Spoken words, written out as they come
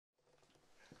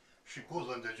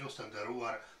Shikullën dhe gjusë të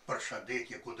ndëruar për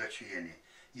shëndetje ku dhe që jeni.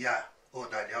 Ja,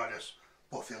 Oda Lales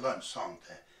po fillon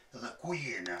sante. Dhe ku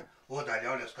jena? Oda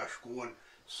Lales ka shkuën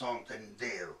sante në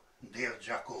Dev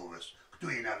Gjakovës.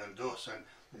 Këtu jena vendosën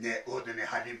në Odën e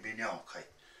Halim Binjakaj.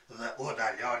 Dhe Oda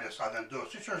Lales a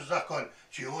vendosë, si që është zakon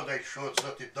që Oda i shotë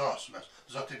zotit Dasmes,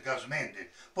 zotit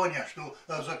Gazmendit, po njështu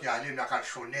dhe zotit Halim nga ka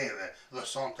shuneve dhe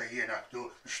sante jena këtu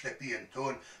në shtepien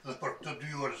tonë dhe për këtë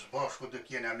 2 orë zbashku dhe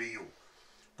tjena me ju.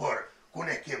 Por, ku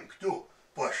ne kem këtu,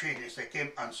 po shihni se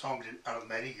kem ansamblin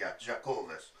Ardhmeria të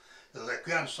Gjakovës dhe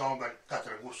kjo ansambl ka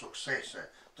të regu suksese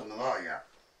të mëdhaja.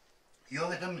 Jo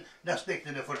vetëm në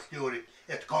aspektin e folklorit,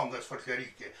 e të këngës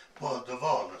folklorike, po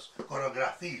dëvallës,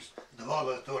 koreografisë,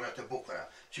 dëvallëve tona të bukura,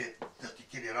 që dhe t'i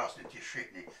keni rastin t'i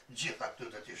shikni, gjitha këtu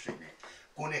dhe t'i shikni.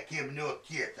 Ku ne kem një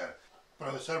tjetër,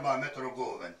 profesor Mamet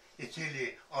Rogoven, i cili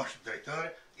është drejtor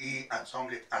i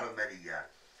ansamblit Ardhmeria.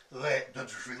 Dhe do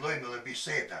të zhvillojmë edhe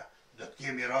biseda, do të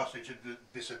kemi rastin që të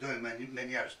bisedojmë me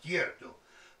njerëz tjerë tu.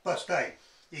 Pastaj,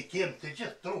 i kem të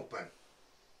gjithë trupën,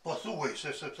 po thuaj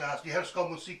se sepse asnjëherë s'ka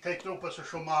mundësi këtë trupës është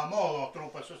shumë ma madhe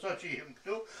trupës se sa që jem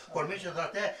këtu, por me që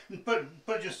thate, në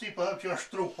përgjithësi po them që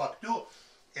është trupa këtu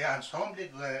e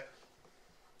ansamblit dhe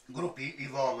grupi i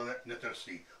vallëve në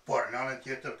tërësi. Por në anën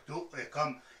tjetër këtu e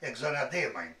kam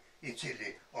Egzanademajn, i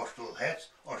cili është udhëhec,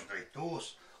 është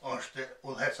drejtues, është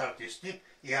udhëhec artistik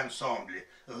i ansamblit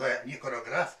dhe një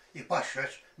koreograf i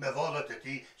pashëq me vallët e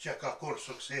tij që ka kur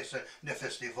suksese në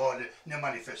festivale, në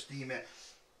manifestime,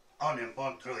 anën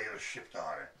ban trojeve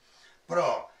shqiptare. Pra,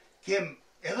 kem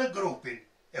edhe grupin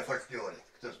e folklorit,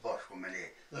 këtë zbashku me ne.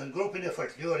 Dhe në grupin e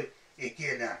folklorit e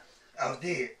kena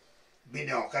Avdi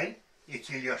Binjakajn, i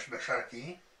cili është me sharki,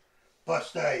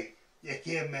 pastaj e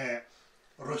keme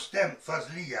Rustem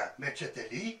Fazlia me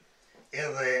qeteli,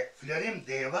 edhe Florim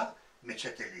Deva me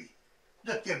qeteli.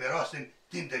 Dhe të kemi rastin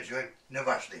ti ndëgjojmë në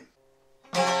vazhdim.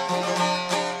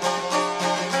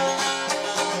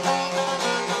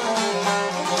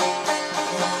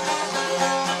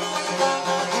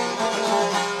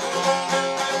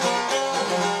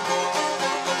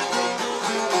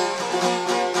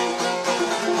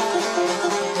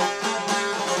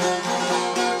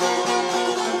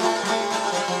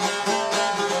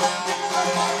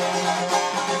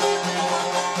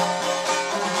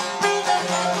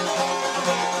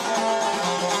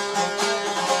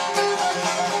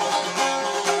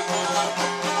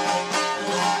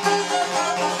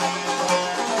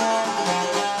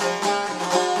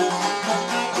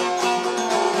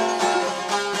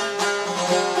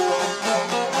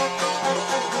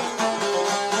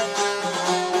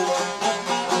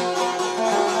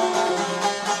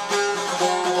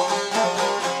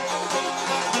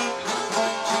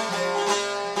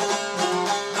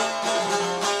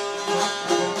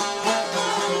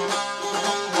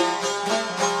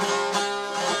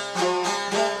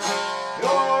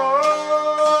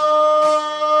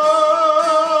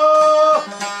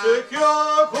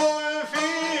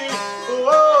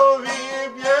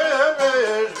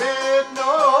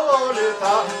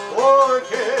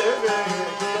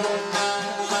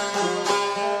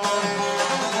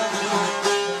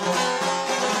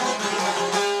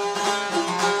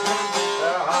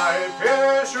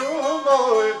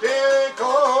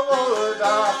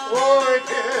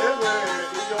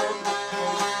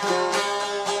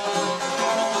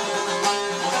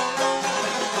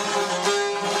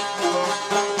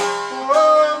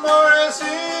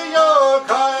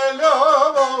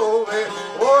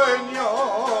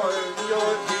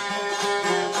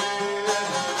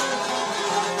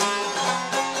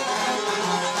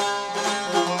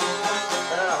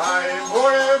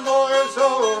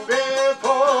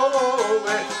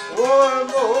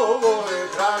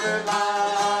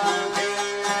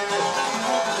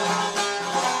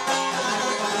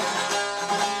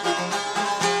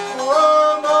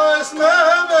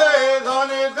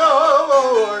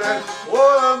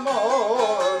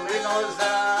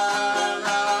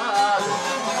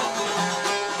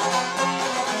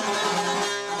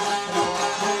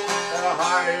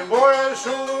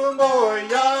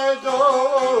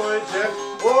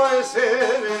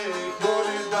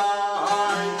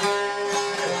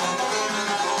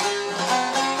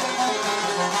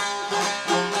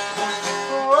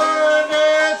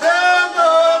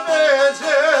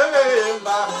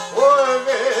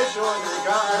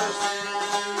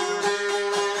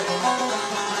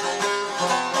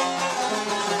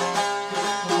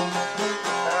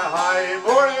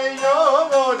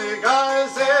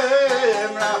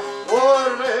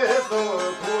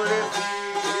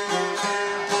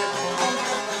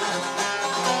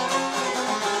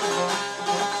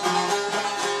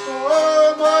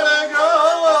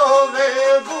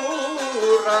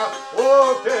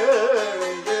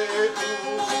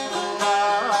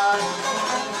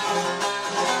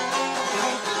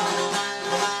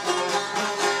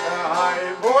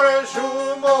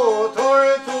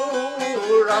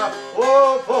 bura,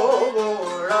 o po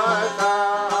bura ta.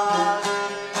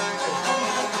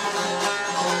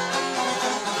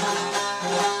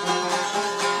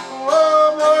 O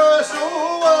mor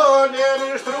suon el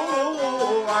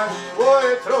struan, voi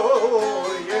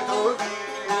troje to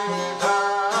vita.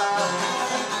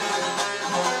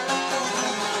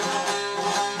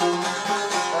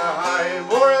 Ai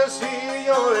mor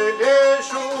signor de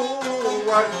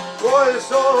shuan, voi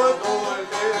so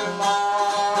dolce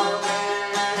mame.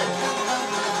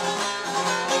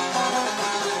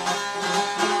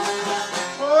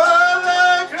 Ole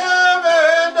creme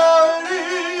da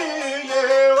rie,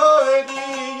 o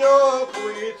Dio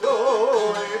puito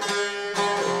e me.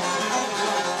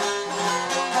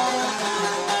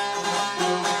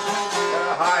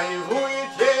 Ai vui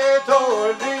tieto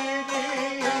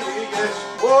linie,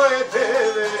 voi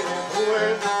teve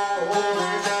bueno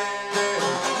oide.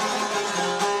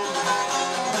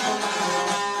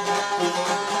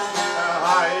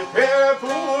 Ai per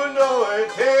puno e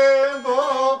tempo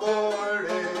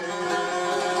bore.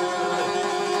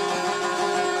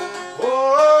 O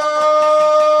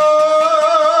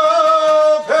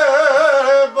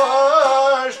per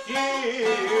baschini,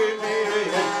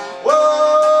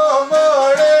 o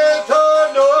more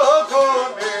tono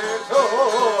come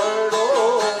toro.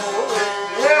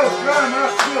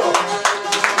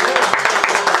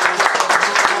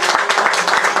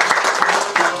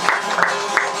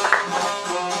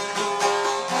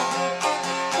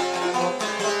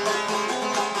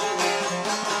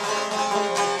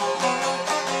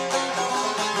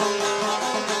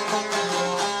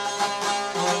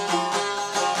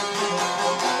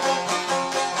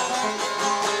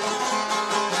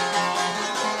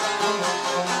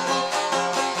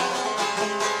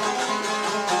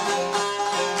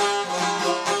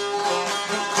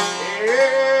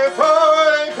 E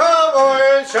poi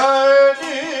come c'è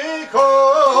di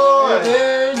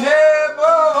cuore. E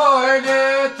poi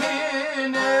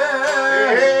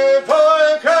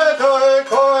credo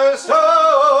che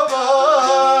stava.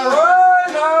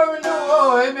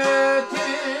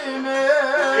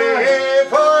 E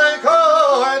poi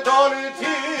che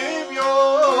dolci mio.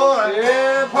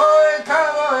 E poi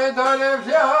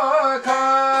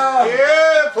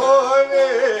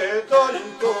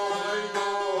dolci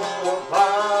mio pa.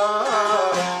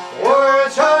 O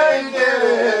c'hai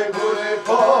che pure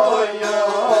poi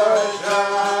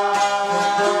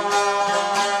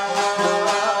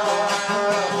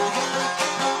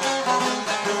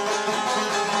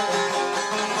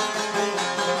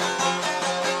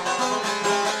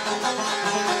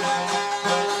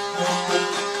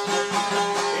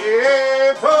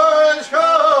e poi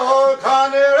sco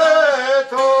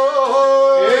caneretto.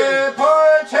 E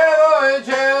poi c'è voi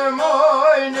c'è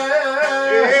moine.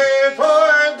 E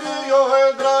poi Dio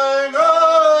e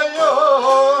dragoio.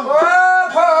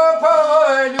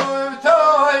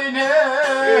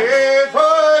 E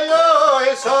poi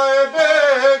io sai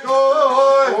bego.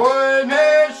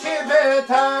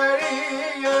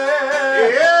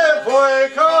 E poi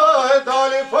che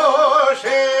dalle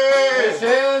posce.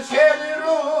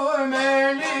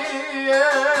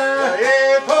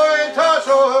 E poi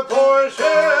tasso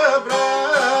posce bra.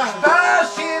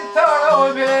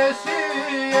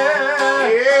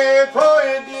 E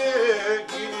poi die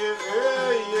chi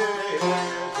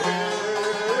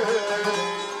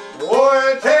o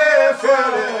te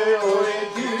fere o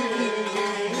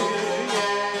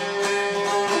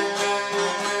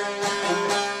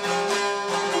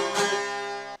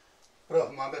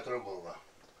Rahma Metrobova.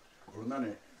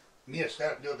 Urnani, Mirë se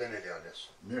erdhë lodën e Lales.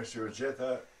 mirë që u gjeta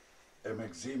e me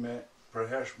gëzime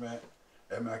përhershme,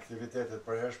 e me aktivitetet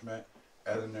përhershme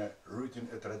edhe në rrytin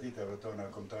e traditave tona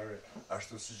kombëtare,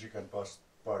 ashtu siç i kanë pas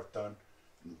partë tanë,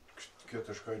 kjo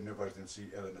të shkojnë në vazhdimsi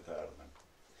edhe në të ardhmen.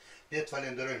 Ne të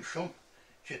falenderojmë shumë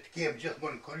që të kemë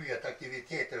gjithmonë kryje të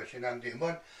aktiviteteve që na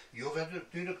ndihmon, jo vetëm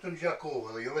ty në këtë në Gjakove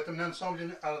dhe jo vetëm në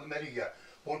Ansamblin Ardhmeria.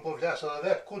 Unë po vlasë edhe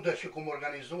vetë kudo që kumë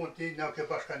organizohen ti në ke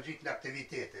bashkangjit në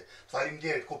aktivitete. Të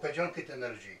faleminderit, ku pëgjon këtë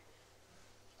energji.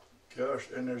 Kjo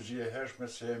është energji e hershme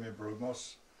se jemi burgos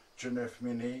që në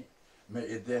fëmini me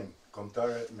iden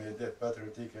kombëtare, me ide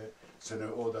patriotike, se në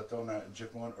oda tona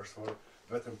gjithmonë është folë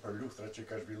vetëm për luftra që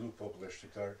ka zhvillu populli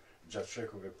shqiptar gjatë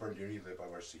shekujve për liri dhe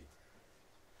pavarësi.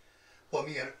 Po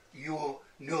mirë, ju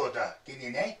në oda keni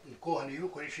nejtë në kohën e ju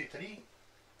kër ishit ri?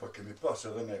 Po kemi pas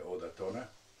edhe ne oda tona,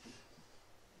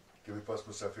 kemi pas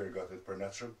musafir gati të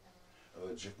përnetshëm,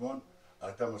 dhe gjithmonë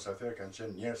ata musafir kanë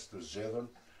qenë njerëz të zgjedhur,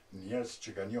 njerëz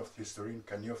që kanë njoft historinë,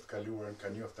 kanë njoft kaluarën,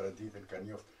 kanë njoft traditën, kanë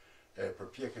njoft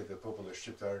përpjekjet e popullit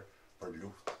shqiptar për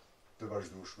luftë të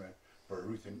vazhdueshme për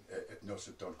rrytjen e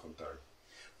etnosit ton kombëtar.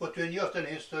 Po të njoftën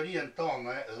historinë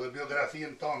tonë dhe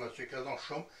biografinë tonë që ka dhënë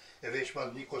shumë, e veçma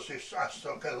nikosisht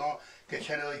ashtu ka dhënë, ka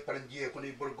qenë edhe i përndjekun,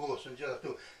 i burgosën,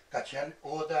 gjithashtu, ka qenë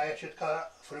oda e që të ka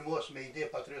frymos me ide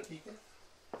patriotike?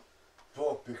 Po,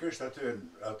 pikërisht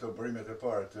ato bërimet e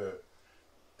parë të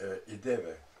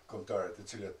ideve kombëtare të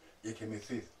cilat i kemi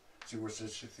thith, sigur se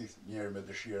që thith njerë me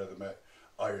dëshira dhe me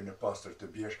ajrin e pastër të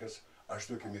bjeshkës,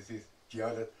 ashtu kemi thith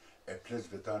fjalët e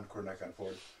plesve tanë kur na kanë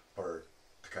folë për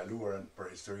të kaluarën, për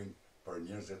historinë, për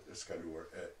njerëzit e skaluar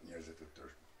e njerëzit e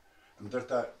tërshme.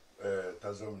 Ndërta,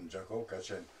 ta zonë Gjakove ka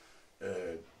qenë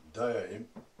daja im,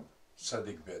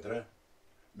 Sadik Bedre,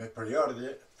 me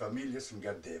përjardhje familjes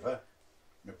nga Deva,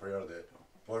 me përjardhje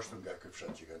poshtë nga ky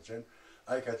fshat që kanë qenë,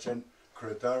 ai ka qenë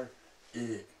kryetar i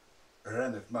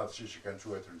rendit madh që kanë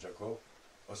quajtur Gjakove,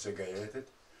 ose Gajetit,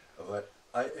 dhe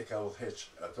ai e ka udhëheq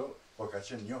ato, po ka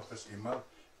qenë njohtës i madh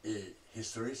i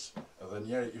historisë dhe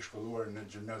njëri i shkolluar në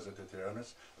gjimnazet e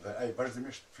Tiranës, dhe ai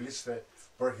vazhdimisht fliste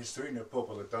për historinë e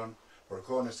popullit tonë, për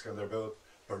kohën e Skënderbeut,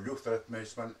 për luftrat me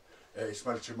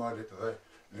Ismail Qemalit dhe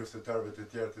luftëtarëve të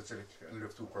tjerë të cilët kanë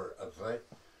luftuar për atë vaj.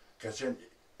 Ka qenë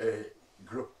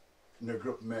në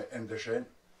grup me Endeshen,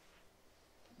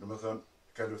 domethënë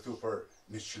ka luftuar për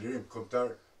një çlirim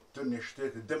kombëtar të një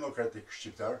shteti demokratik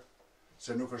shqiptar,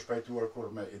 se nuk është pajtuar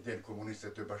kur me idenë komuniste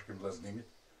të bashkëmbllazimit.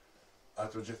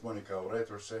 Ato gjithmonë i ka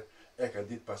urrëtur se e ka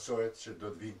ditë pasojat që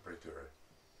do të vinë prej tyre.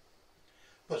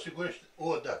 Po sigurisht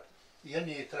odat janë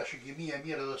një trashëgimi e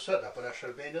mirë edhe sot, apo na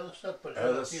shërbejnë edhe sot për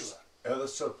gjëra të tilla. Edhe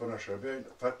sot po na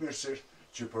shërbejnë, fatmirësisht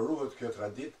që përruhet kjo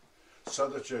traditë,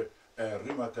 sado që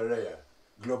rrymat e reja,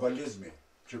 globalizmi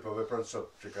që po vepron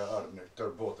sot, që ka ardhur në këtë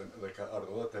botën dhe ka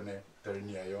ardhur edhe ne te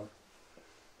rinia jon,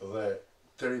 dhe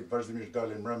të rinjt vazhdimisht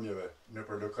dalin mbrëmjeve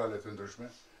nëpër lokale të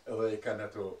ndryshme, edhe i kanë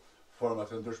ato forma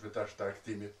të ndryshme tash të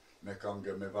aktimit, me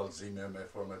këngë, me vallëzime, me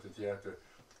forma të tjera të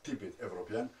tipit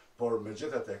evropian, por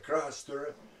megjithatë krahas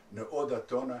tyre në odat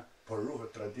tona po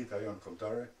ruhet tradita jonë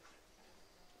kombëtare,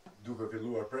 duke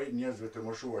filluar prej njerëzve të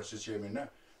moshuar siç jemi ne,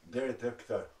 deri te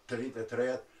këta të rinjt e të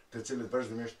rejat, të cilët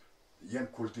vazhdimisht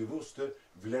janë kultivues të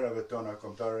vlerave tona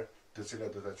kombëtare, të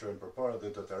cilat do ta çojnë përpara dhe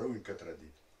do ta ruajnë këtë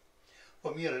traditë.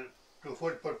 Po mirë, të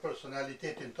fol për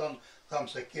personalitetin ton, tham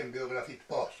se kem biografi të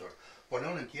pasur, po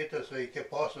në anën tjetër se i ke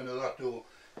pasur edhe ato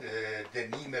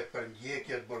dënimet për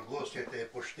ndjekjet, burgosjet e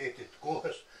pushtetit të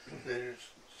kohës,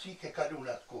 si ke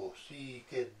kaluar atë kohë, si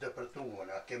ke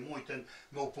depërtuar, a ke mujtën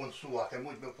me u punësua, a ke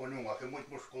mujtë me punua, a ke mujtë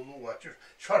me shkollua,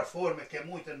 çfarë forme ke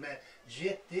mujtën me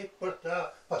gjetë ti për ta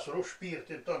pasuruar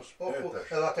shpirtin ton spoku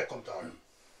edhe atë kombëtarën?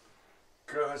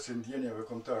 Krahas i ndjenjave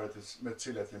kombëtare me të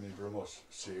cilat jemi brumos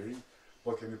si i ri,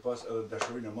 po kemi pas edhe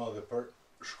dashurinë e madhe për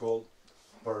shkollë,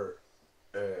 për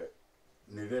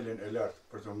nivelin e lartë,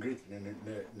 për të ngritur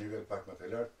në nivel pak më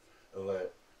të lartë, dhe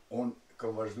unë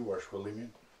kam vazhduar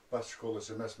shkollimin, pas shkollës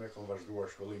së mesme kam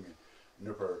vazhduar shkollimin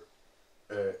nëpër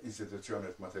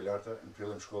institucionet më të larta, në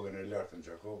fillim shkollën e lartë në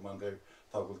Gjakove, mandej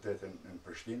fakultetin në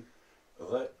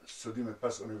Prishtinë dhe studimet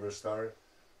pas universitare,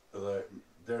 dhe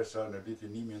derisa në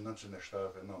vitin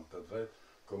 1979-80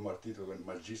 kam marrë titullin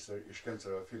magjistër i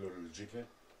shkencave filologjike,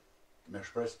 me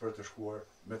shpresë për të shkuar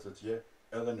me të tje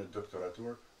edhe në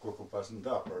doktoraturë, ku kam pas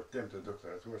nda për temë të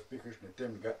doktoraturës pikërisht në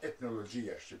temë nga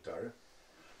etnologjia shqiptare,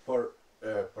 por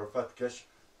për fat keq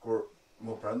kur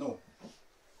më pranu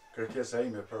kërkesa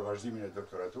ime për vazhdimin e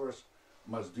doktoraturës,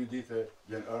 mas 2 dite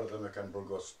janë ardhur dhe me kanë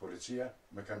burgos policia,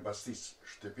 me kanë bastis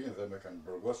shtëpinë dhe me kanë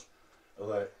burgos,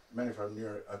 dhe me një farë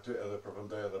mënyrë aty edhe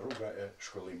përfundoi edhe rruga e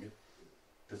shkollimit,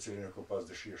 të cilin e kam pas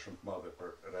dëshirë shumë të madhe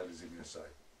për realizimin e saj.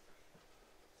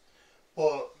 Po,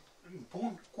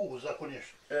 punë ku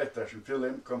zakonisht? Tash në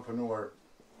fillim kam punuar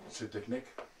si teknik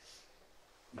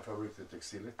në fabrikë të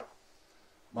tekstilit.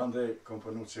 Mandej kam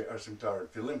punuar si arsimtar.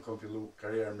 Fillim kam fillu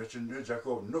karrierën me që në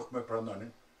Gjakove nuk më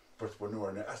pranonin për të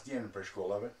punuar në asnjërin prej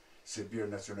shkollave, si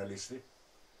bir nacionalisti.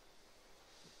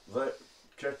 Dhe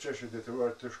kjo çështje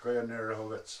detyruar të shkoja në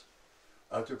Rehovec.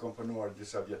 Aty kam punuar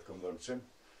disa vjet kam dhënë mësim.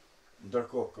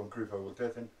 Ndërkohë kam kryer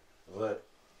fakultetin dhe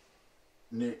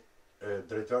një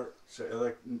drejtor, se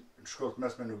edhe në shkollë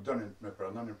mesme nuk donin me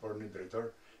pranonin, por një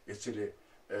drejtor i cili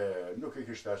nuk i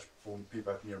kishte as punë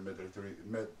pipat mirë me drejtori,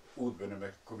 me udhën e me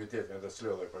komitetin edhe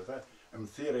s'lodhej për ta, më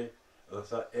thirri dhe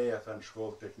tha eja tha në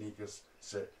shkollë teknikës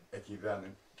se e ki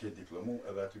venin, ke diplomu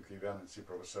edhe aty ki venin si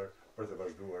profesor për të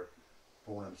vazhduar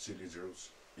punën si ligjërues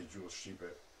i gjuhës shqipe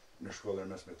në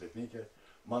shkollën mesme teknike.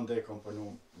 Mandej kam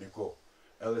punuar një kohë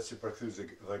edhe si përkthyes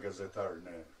dhe gazetar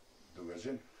në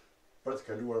Dugazhin, për të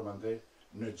kaluar mandej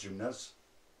në gjimnaz,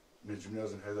 në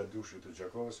gjimnazin Hajdardushi të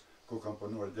Gjakovës, ku kam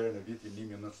punuar deri në vitin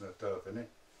 1981,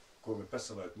 ku me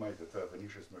 15 maj të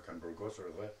 81 më kanë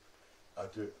burgosur dhe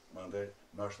aty mandej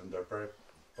më është ndërprer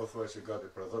pothuajse gati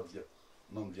për 10 vjet,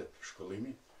 9 vjet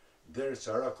shkollimi,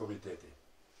 derisa ra komiteti.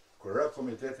 Kur ra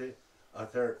komiteti,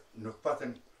 atëherë nuk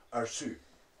patën arsye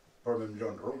për me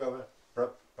mlon rrugave,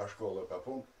 prap pa shkollë, pa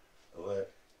punë,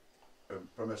 dhe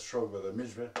përmes shokëve dhe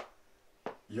miqve,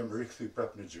 jam rikthy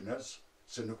prap në gjimnaz,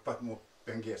 se nuk pat më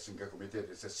pengesë nga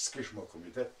komiteti, se s'kish më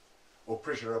komitet, u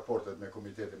prish raportet me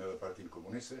komitetin edhe Partinë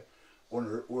Komuniste,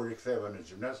 unë u riktheva në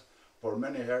gjimnaz, por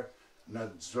më njëherë në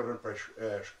zorën për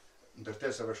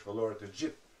ndërtesave shkollore të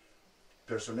gjithë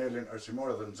personelin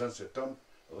arsimor dhe nxënësit tonë,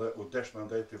 dhe u desh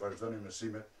mandej të vazhdonin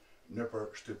mësimet në për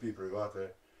shtëpi private,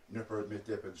 në për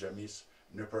mektepet xhamis,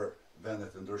 në për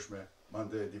vendet të ndryshme,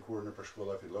 mandej dikur në për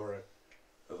shkolla fillore,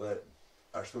 dhe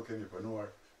ashtu kemi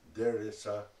punuar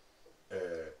derisa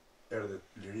erdhi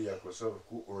liria e Kosovës,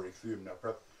 ku u rikthyem na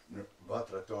prap në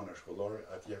vatrat tona shkollore,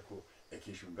 atje ku e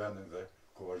kishim vendin dhe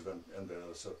ku vazhdon ende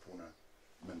edhe sot puna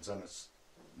me nxënës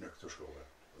në këtë shkollë.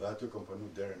 Dhe aty kom punu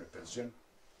deri në pension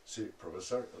si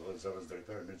profesor dhe zëvendës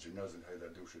drejtor në gjimnazin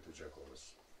Hajdadushit të Gjakovës.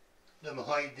 Dhe më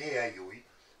tha ideja juj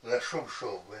dhe shumë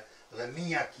shokëve dhe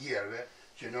minja tjerve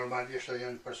që normalisht edhe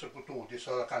janë përsekutu,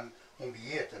 disa dhe kanë humbi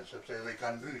jetën, sepse edhe i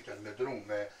kanë mbytën me drum,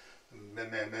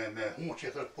 me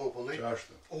huqje të popullit,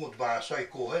 udhba asaj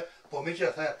kohe, po me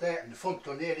që thete në fund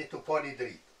tunelit të pani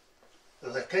dritë.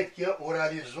 Dhe këtë kjo u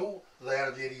realizu dhe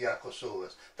Ardhmeria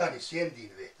Kosovës. Tani si e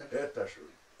ndin vetën? Tash,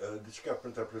 diçka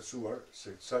për të plotësuar,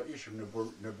 se sa ishim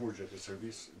në burgjet e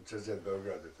servis, në CZ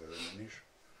Beogradit edhe në Nish,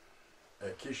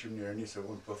 kishim një rënisë,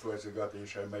 unë pothuajse gati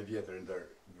isha e maj vjetër ndër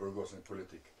burgosin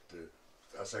politik të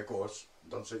asaj kohës,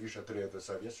 do nëse isha 30 e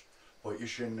sa vjeç, po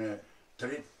ishin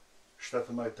 30,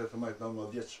 17, 18,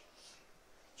 19 vjeç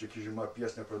që kishim marrë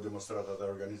pjesë në për demonstrata dhe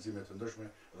organizimet të ndryshme,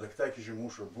 dhe këta kishim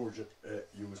ushur burgjet e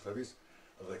Jugosllavisë,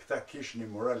 dhe këta kishin një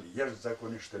moral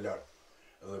jashtëzakonisht të lartë.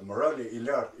 Dhe morali i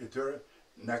lartë i tyre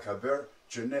na ka bërë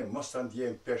që ne mos ta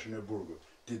ndjejmë peshën e burgut.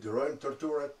 Ti durojmë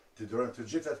torturat, ti durojmë të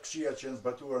gjithat këqijat që janë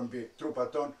zbatuar mbi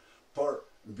trupat tonë, por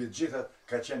mbi të gjithat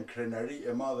ka qenë krenari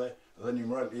e madhe dhe një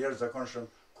moral i jashtëzakonshëm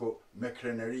ku me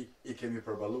krenari i kemi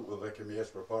përballu dhe kemi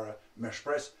ecë përpara me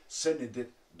shpresë se një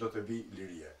ditë do të vi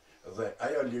liria. Dhe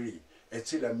ajo liri e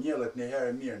cila mjellet një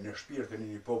herë mirë në shpirtin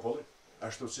e një populli,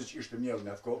 ashtu siç ishte mjell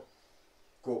në atë kohë,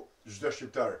 ku çdo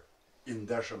shqiptar i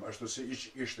ndershëm ashtu si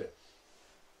ishte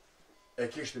e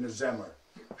kishte në zemër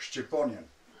Shqiponjen,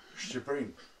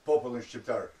 Shqipërinë, popullin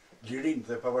shqiptar, lirinë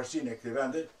dhe pavarësinë e këtij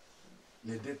vendi,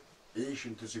 një ditë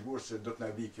ishin të sigurt se do të na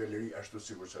vijë kjo liri ashtu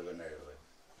sikur se edhe ne erdhe.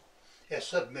 E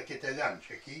sot me këtë elan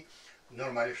që ki,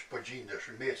 normalisht po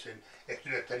gjindesh në mesin e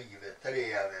këtyre të rive, të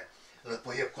rejave, dhe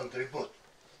po jep kontribut,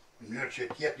 në mënyrë që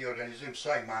t'jetë një organizim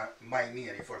saj ma i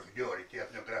mirë i folklorit,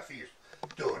 t'jetë një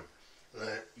grafist tonë,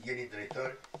 dhe jeni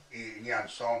drejtor i një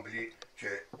ansambli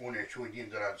që unë e quj një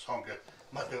ndër ansamblet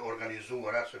më të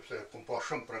organizuara, sepse kum po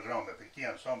shumë programe për këti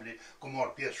ansambli, kum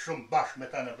marrë pjesë shumë bashkë me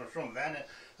ta në për shumë vene,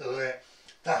 dhe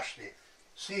tashti,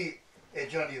 si e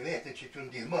gjani vete që t'u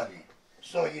ndihmoni,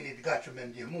 sa jeni të gatshëm me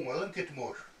ndihmu edhe në këtë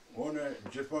moshë? Unë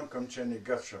gjithmonë kam qenë i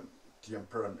gatshëm të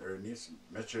jem pranë rinisë,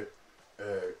 me që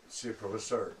si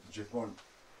profesor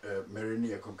gjithmonë me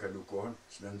rinie kom kalu kohën,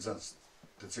 me nxënës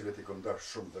të cilët i kom dashur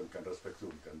shumë dhe më kanë respektu,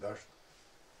 më kanë dashur,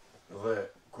 dhe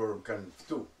kur më kanë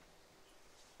ftu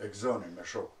egzonin me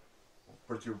shok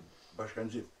për t'ju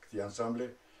bashkangjit këti ansambli,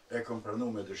 e kom pranu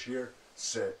me dëshirë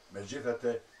se me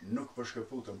gjithate nuk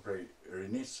përshkëputëm prej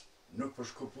rinisë, nuk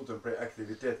përshkëputëm prej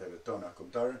aktiviteteve tona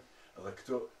kombëtare, dhe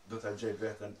këtu do t'a gjej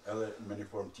veten edhe me një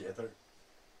formë tjetër,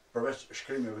 përveç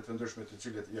shkrimeve të ndryshme të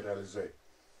cilët i realizoj,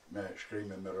 me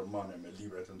shkrime, me romane, me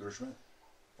libra të ndryshme,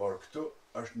 por këtu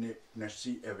është një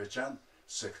kënaqësi e veçantë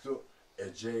se këtu e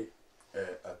gjej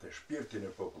atë shpirtin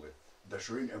e popullit,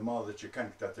 dashurinë e madhe që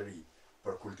kanë këta të ri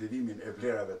për kultivimin e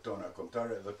vlerave tona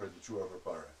kombëtare dhe për të quar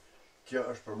përpara. Kjo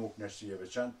është për mua kënaqësi e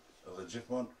veçantë dhe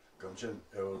gjithmonë kam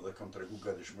qenë dhe kam tregu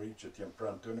gatishmëri që t'jem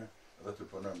pranë tyne dhe të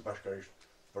punojmë bashkarisht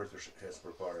për të ecë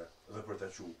përpara dhe për ta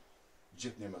quajtur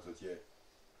gjithë një më të tje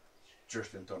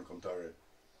çështjen tonë kombëtare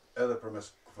edhe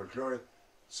përmes folklorit,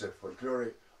 se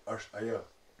folklori është ajo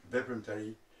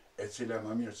veprimtari e cila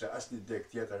më mirë se asnjë deg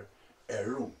tjetër e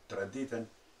ruan traditën,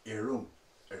 e ruan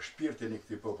shpirtin e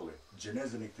këtij populli,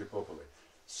 gjenezën e këtij populli,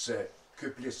 se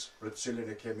ky plis për të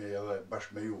cilin e kemi edhe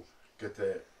bashkë me ju këtë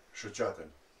shoqatën,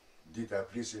 dita e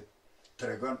plisit,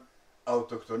 tregon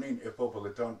autoktonin e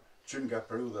popullit tonë që nga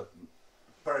periudhat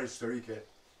parahistorike,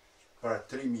 para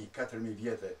 3.000-4.000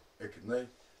 vjete e këtij,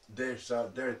 derisa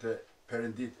deri te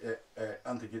perëndit e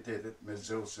antikitetit, me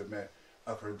Zeuse, me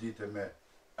Afrodite, me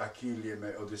Akilje,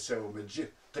 me Odiseu, me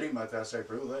gjithë trimat e asaj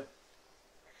periudhe,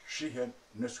 shihen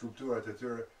në skulpturat e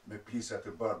tyre me plisa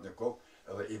të bardhë në kokë,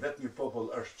 Edhe I vetmi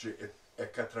popull është që e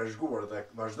ka trashëguar dhe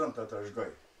vazhdon të trashëgoj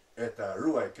e ta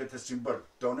ruaj këtë simbol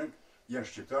tonin, janë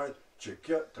shqiptarët që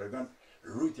kjo tregon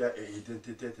rujtja e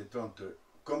identitetit ton të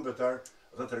kombëtar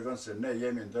dhe tregon se ne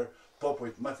jemi ndër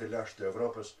popujt më të lashtë të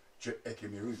Evropës që e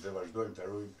kemi rujt dhe vazhdojmë të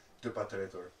rujmë të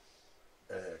patretur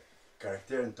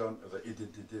karakterin ton dhe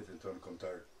identitetin ton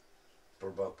kombëtar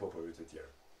përballë popujve të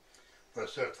tjerë.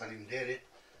 Profesor, faleminderit,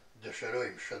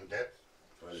 dëshirojmë shëndet,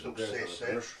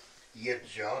 suksese,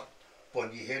 jetë gjatë, po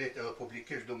njëherit edhe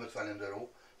publikisht du me të falenderu,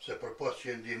 se përpos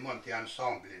që ndihmon të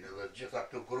ansamblin edhe gjitha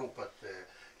këto grupet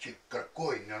që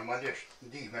kërkojnë normalisht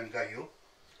ndihmen nga ju,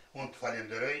 unë të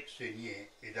falenderoj si një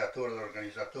ideator dhe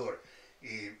organizator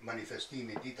I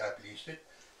manifestimi Dita e Plisit,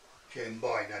 që e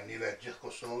mbajnë në nivel gjithë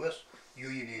Kosovës,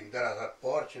 ju jeni ndër ata të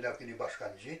parë që na keni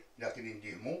bashkangjit, na keni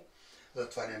ndihmu, dhe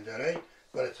të falenderoj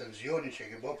për recenzionin që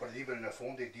ke bërë për librin e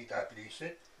fundit Dita e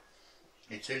Plisit,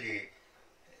 I cili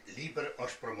libër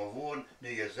është promovuar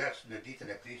në Jezers në ditën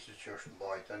e Plisit që është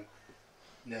mbajtën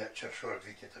në qershor të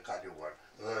vitit të kaluar.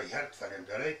 Dhe herë të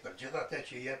falenderoj për gjithë atë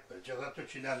që jep, për gjithë ato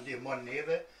që na ndihmon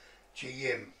neve, që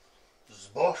jem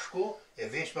zbashku e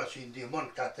veçma që I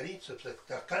ndihmon këta të rinj, sepse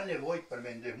këta kanë nevojë për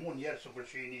me ndihmu njerëz sikur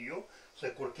që jeni ju,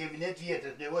 se kur kemi ne të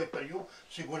vjetët nevojë për ju,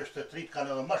 sigurisht të rinjt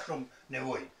kanë edhe më shumë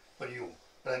nevojë për ju.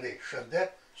 Prandaj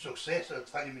shëndet, sukses dhe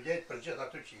të faleminderit për gjithë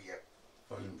ato që jep.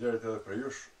 Faleminderit edhe për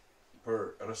jush për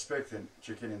respektin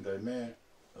që keni ndaj meje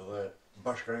dhe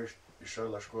bashkërisht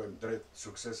inshallah shkojmë drejt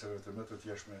sukseseve të më të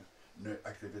tjeshme në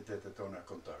aktivitetet tona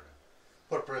kombëtare.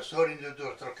 Për profesorin dhe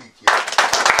dorë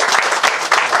trokitje.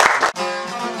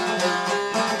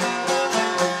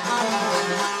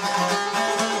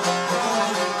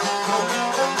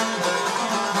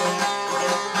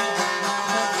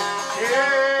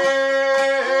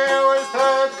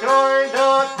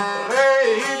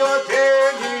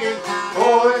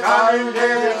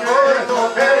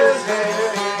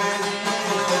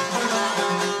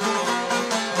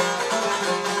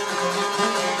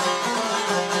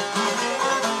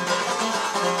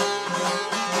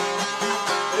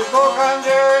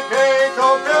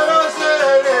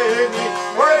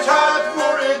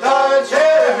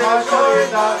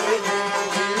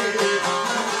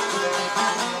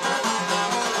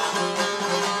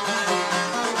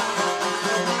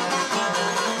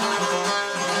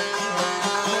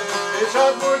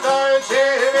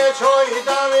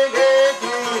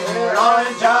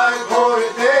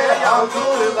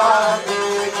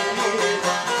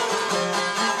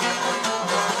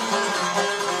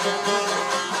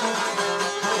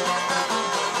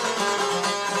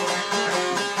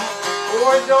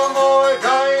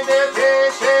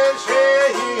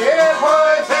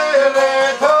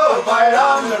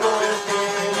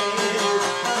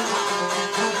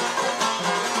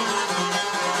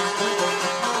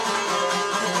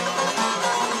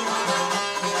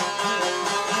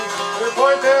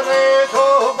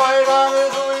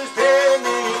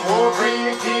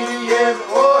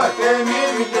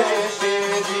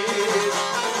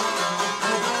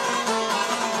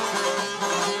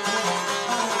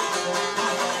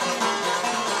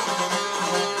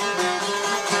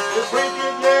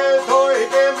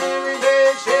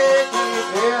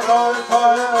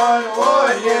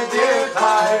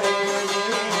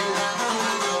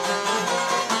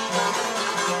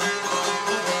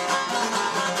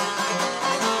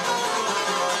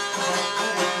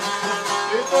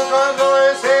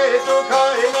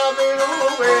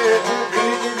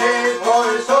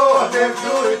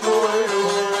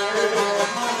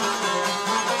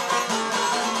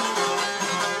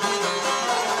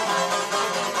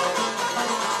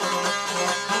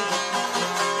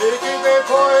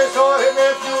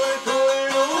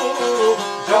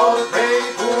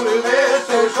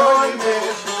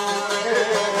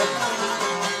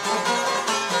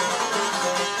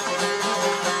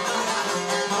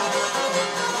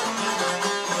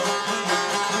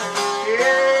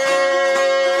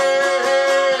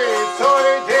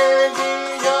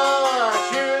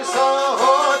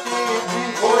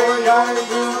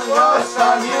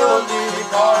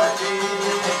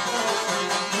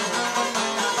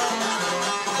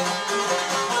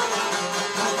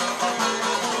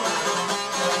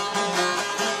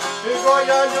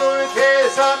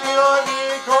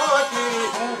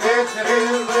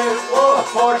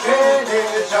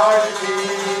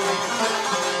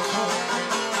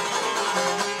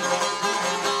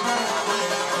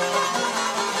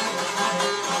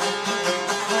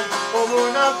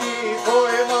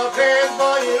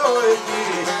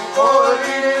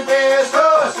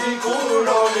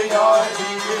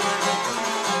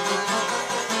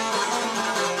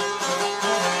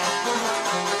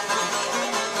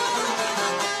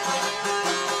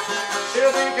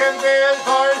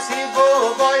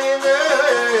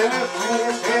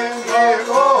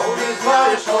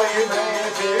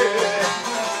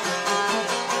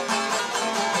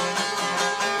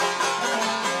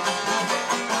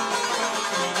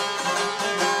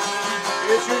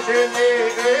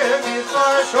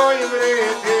 shojmë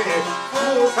rriti,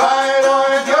 ku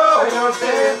kajroj djojo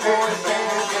se pojteti.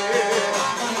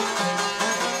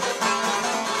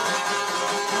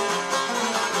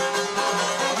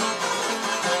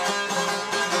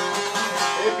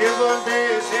 E pjevën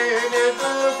besin e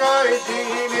duka I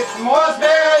gjinit, mos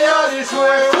beja di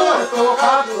shuaj urtu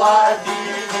kat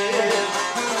ladinit.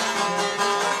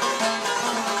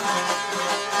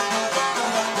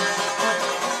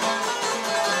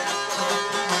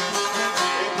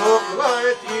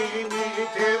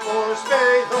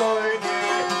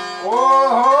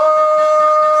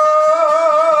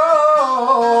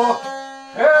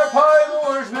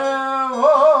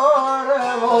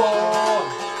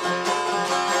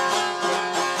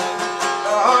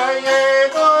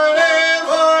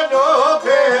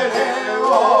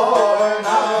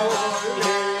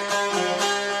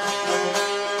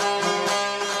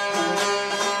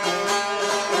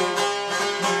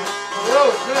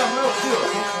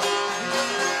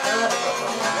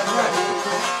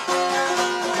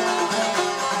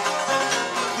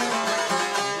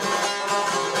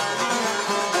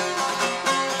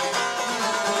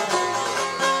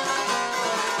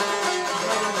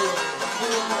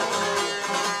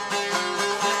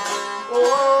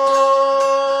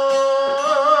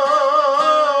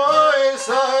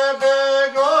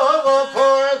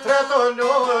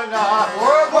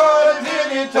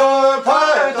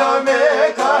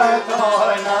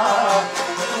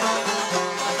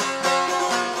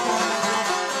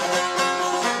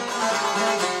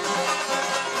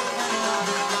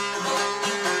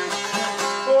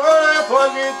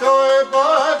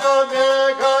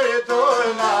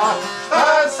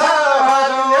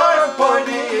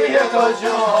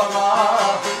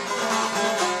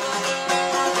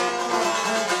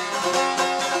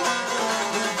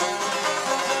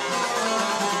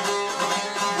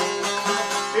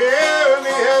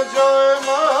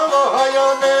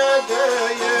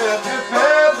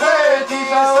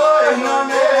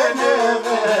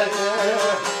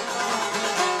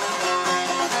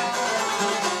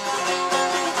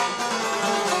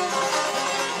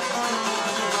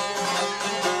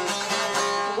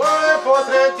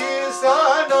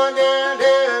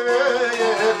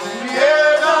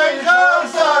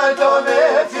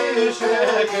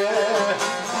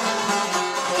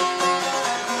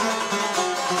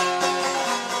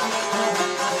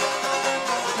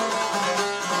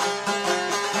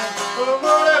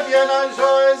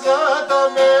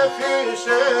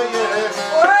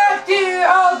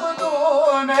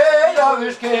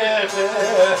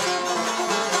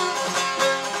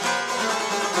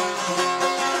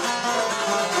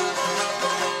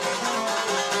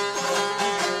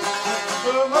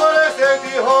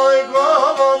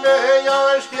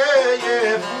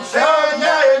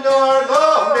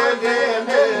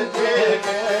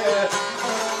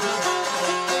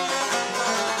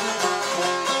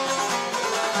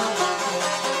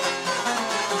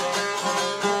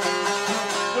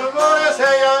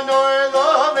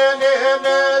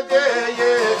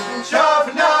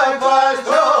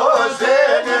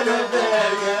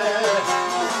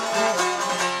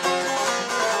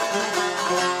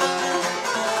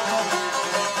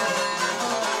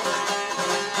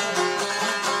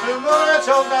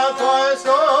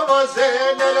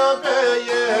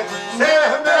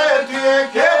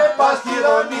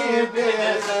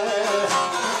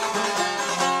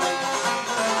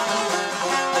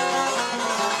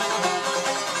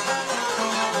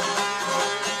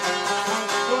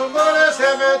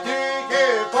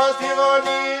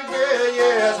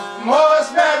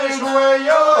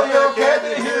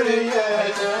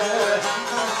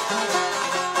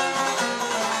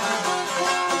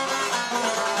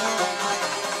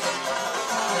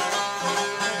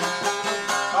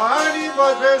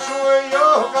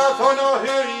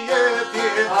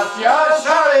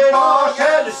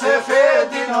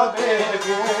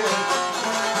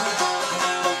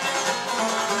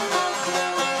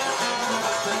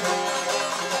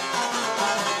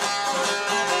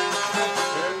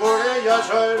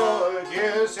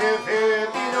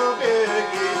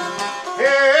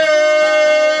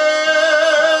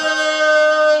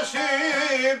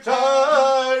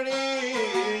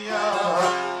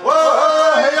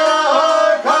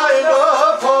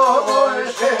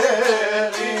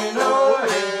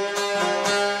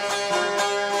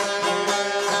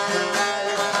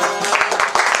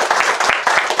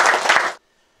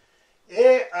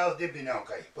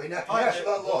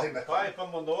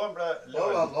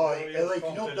 Edhe I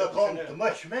knut dhe kom të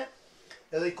mëqme,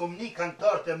 edhe I kom një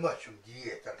kantar të mëqme,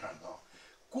 djetër kanë thonë.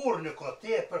 Kur në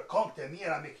kote për kom të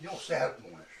mira me knut se herë të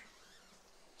munësh.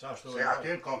 Se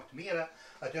aty në këngë të mira,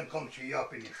 aty në këngë që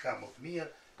japin një shembull të mirë,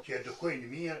 që edukojnë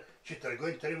mirë, që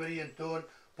tregojnë trimërinë tonë,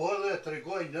 po edhe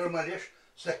tregojnë normalisht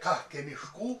se ka kemi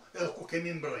shku edhe ku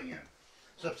kemi mbrënjen.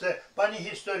 Sepse pa një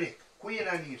historik, ku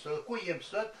jena nisë edhe ku jem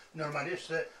sot, normalisht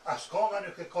se as kënga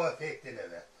nuk e ka efektin e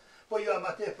vet. Po jo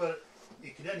ama tepër i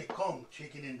keni këngë që i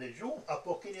keni ndëgju,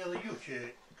 apo keni edhe ju që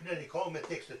keni këngë me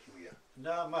tekstet juja?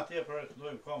 Na ma tepër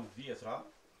këndojmë këngë vjetra,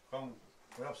 këngë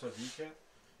rapsodike,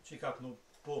 që i ka kënu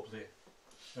populli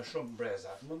në shumë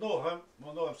breza. Mundohem,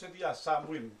 se dhja sa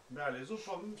mujmë me realizu,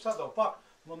 po sa do pak,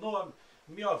 mundohem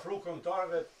mi ofru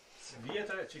këngëtarëve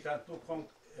vjetre që i kanë kënu këngë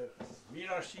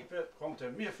mira Shqipe, këngë të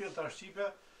mirë filta Shqipe,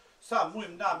 sa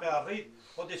mujmë na me arrit,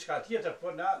 o diçka tjetër, po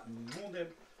na mundim,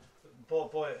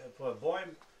 po e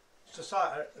bojmë, se sa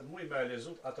mujmë me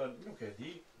realizu, ato nuk e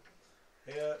di.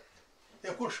 E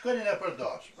kur shkënin e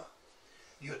përdashma,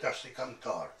 ju tash si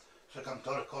këngëtarë, se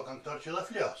këngëtarët ka këngëtarë që dhe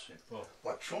flasin. Po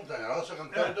të shumë të një rrasë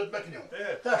këngëtarët do të me kënju.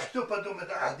 Tash tu pa du me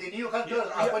të, a dini ju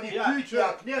këngëtarët, apo një pyqja,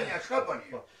 kënjërnja, shka po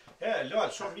një?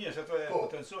 Lale, shumë mirë, se to e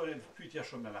potenciojnë pyqja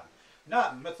shumë me na. Na,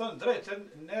 me thënë drejten,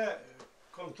 ne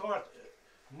këngëtarët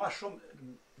ma shumë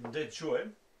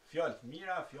ndëgjojmë, fjallë të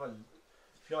mira,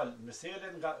 fjallë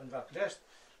meselen nga klesht,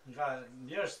 nga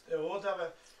njerëz e odave,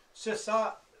 se sa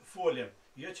folim.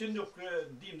 Jo që nuk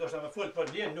dim do shta me fol, për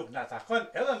njerë nuk në takon,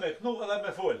 edhe me knu edhe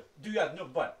me fol. Dyjat nuk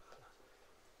bën.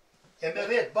 E me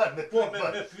vetë bën, me pyet bën.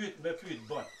 Me pyet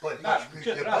bën. Po, ma shpyt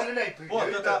e bën, ne i pyet.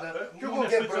 Unë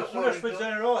është për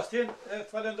gjene rastin, të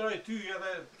falenderoj ty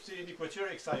edhe si një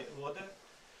koqëri kësaj vode,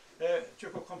 që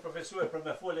kom profesor për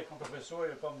me fol, kom profesor,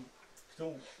 kom këtu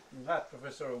nga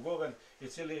profesor Gjakoven, i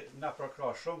cili na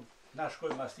përkra shumë. Na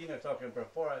shkojmë mastine, këta kemë për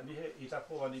para, i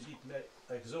takova një dit me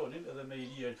Ekzonin edhe me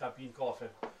Ilirën ka pinë kafe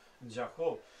në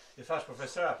Gjakove. I thash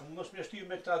profesora, po mos me shtyjë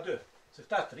me këta dy, se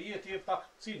këta trijet i pak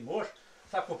cinë mosh,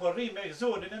 tha ku përri me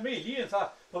Ekzonin e me Ilirën, tha,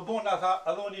 po bona, tha,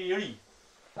 adhoni i ri,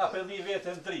 tha, për një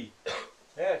vetën tri.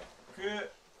 Ky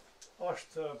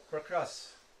është përkras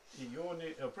i joni,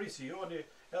 pris i joni,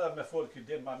 edhe me folë këtë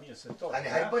den ma mirë se to.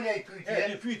 Ani hajtë bënja i pytje?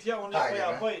 Një pytja, unë e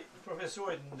ja bëj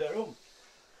profesorit në ndërum,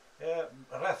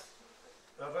 rreth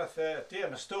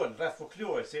temës tonë, rreth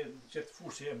folklore, se që të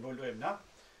fushë e mbolojmë na,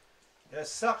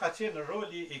 sa ka qenë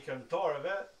roli i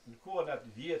këngëtarëve në kohën atë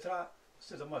vjetra,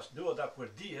 se të mos doda kur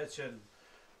dihet që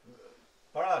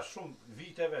para shumë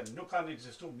viteve nuk kanë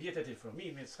ekzistu mjetet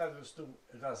informimit, s'kanë ekzistu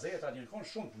gazeta, një konë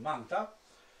shumë të mangta,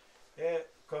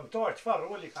 këngëtarë çfarë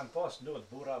roli kanë pas në të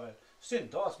burrave, si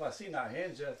ndasma, si na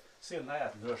hengje, si na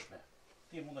jatë ndryshme.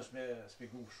 Ti mund është me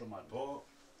spigu shumë anë. Po,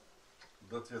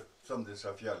 do të thëmë disa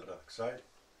fjallëra kësaj,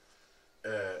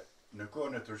 në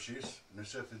kohën e Turqisë,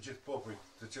 nëse të gjithë popujt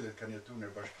të cilët kanë jetu në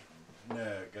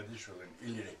Gadishullin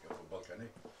Ilirik apo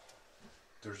Ballkanik,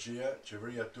 Turqia,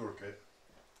 qeveria turke,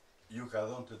 ju ka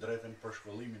dhënë të drejten për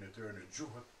shkollimin e tyre në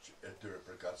gjuhët e tyre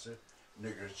përkatëse, në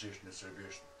greqisht, në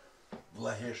serbisht,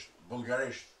 vllahisht,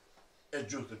 bullgarisht e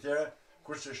gjuhë të tjera,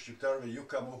 kurse shqiptarëve ju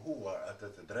ka mohuar atë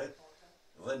të drejtë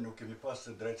dhe nuk kemi pas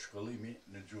të drejtë shkollimi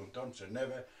në gjuhën tonë, që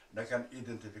neve në kanë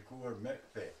identifikuar me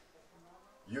fe.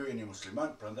 Ju jeni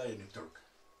musliman, prandaj jeni turk.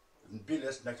 Në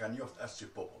biles në kanë njoft as si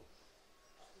popull.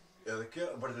 Edhe kjo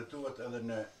vërtetuat edhe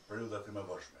në periudat e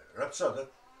mëvorshme. Rapsodet,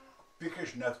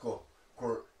 pikërisht në atë kohë,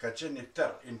 kur ka qenë një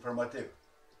tërë informativ,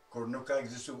 kur nuk ka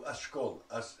ekzistu as shkollë,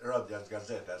 as radio, as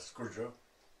gazete, as kurgjo,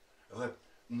 dhe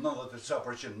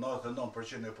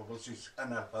 99% e popullsisë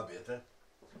analfabete,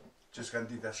 që s'kan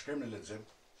ditë as shkrim në lexim,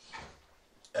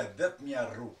 e vetë një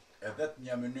rrugë, e vetë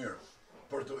një mënyrë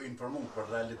për të informu për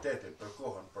realitetin, për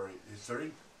kohën, për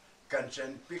historinë, kanë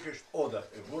qenë pikërisht odat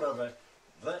e burrave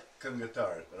dhe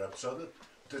këngëtarët, rapsodët,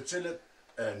 të cilët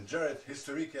ngjarjet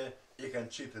historike i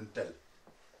kanë qitë në tel.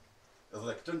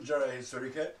 Dhe këtë ngjarje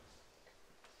historike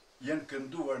janë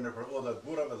kënduar në për odat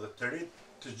burrave dhe të rit,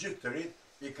 të gjithë të rit,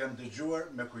 i kanë dëgjuar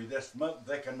me kujdes të madh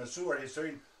dhe kanë mësuar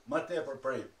historinë më tepër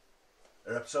prej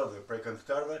rapsodëve, prej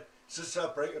këngëtarëve, sesa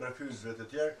prej refyzëve të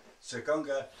tjerë, se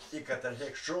kënga i ka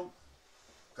tërheq shumë,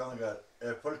 kënga e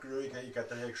folklorike i ka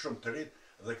tërheq shumë të rit,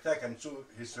 dhe këta kanë mësuar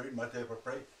historinë më tepër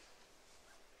prej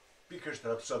pikërisht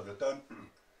rapsodëve tanë,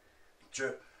 që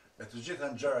e të gjitha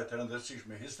ngjarjet e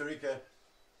rëndësishme historike,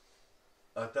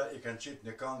 ata i kanë qitë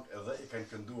në këngë dhe i kanë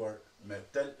kënduar me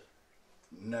tel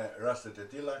në rastet e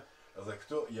tilla, dhe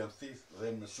këto janë thithë dhe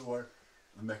janë mësuar,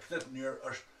 dhe me këtë mënyrë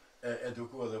është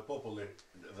edukuar dhe populli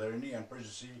dhe rinia në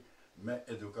përgjithësi me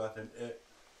edukatën e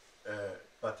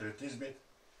patriotizmit,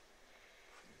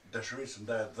 dashurisë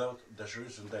ndaj dhout,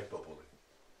 dashurisë ndaj popullit.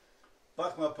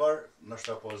 Pak më parë,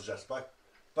 ndoshta po zgjas pak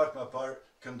më parë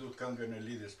këndut këngën e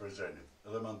lidhjes për Zënit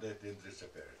dhe mandeti i Idris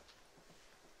Seferit.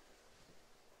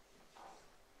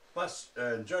 Pas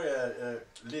ngjarja e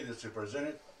lidhjes së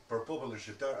Përzenit për popullin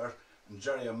shqiptar është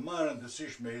ngjarja më e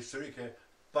rëndësishme historike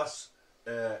pas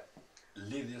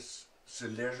lidhjes së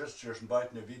Lezhës që është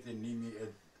mbajtur në vitin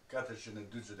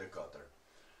 1444.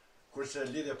 Kurse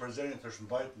lidhja e Përzenit është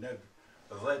mbajtur në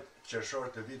 10 qershor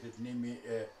të vitit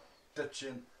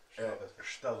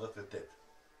 1878.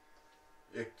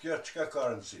 E kjo çka ka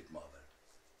rëndësi të madhe?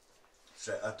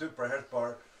 Se aty për herë të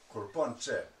parë kur ponë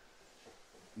që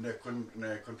në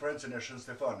konferencën e Shën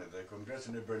Stefanit dhe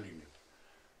kongresin e Berlinit,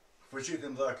 fuqitë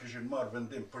mëdha kishin marrë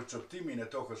vendim për coptimin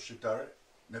e tokës shqiptare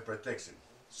me pretekstin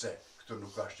se këtu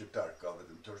nuk ka shqiptar, ka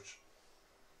vetëm turq.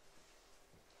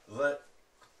 Dhe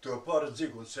të pa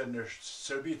rrezikun se në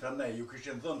Serbita ne ju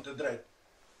kishin dhënë të drejtë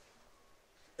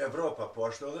Evropa, po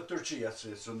ashtu edhe Turqia si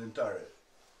sundimtare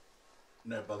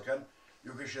në Ballkan,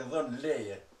 ju kishin dhënë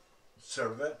leje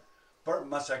serbëve për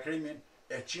masakrimin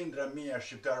e qindra mijë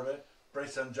shqiptarëve prej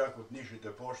Sanxhakut nishit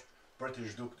e poshtë për të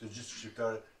zhdukur të gjithë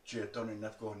shqiptarët që jetonin në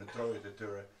atë kohë në trojet e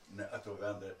tyre në ato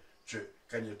vende që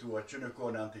kanë jetuar që në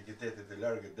kohën e antikitetit të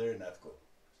largët deri në atë kohë.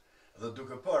 Dhe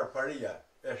duke parë paria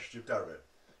e shqiptarëve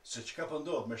se çka po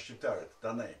ndodh me shqiptarët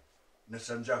tanej në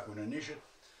Sanxhakun e nishit,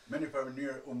 me një farë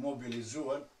mënyrë u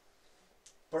mobilizuan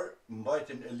për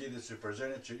mbajtjen e lidhjes së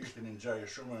Përzenit që ishte një ngjarje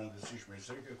shumë e rëndësishme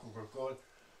historike ku kërkohet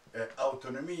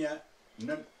autonomia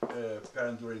në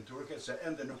perandorin turke, se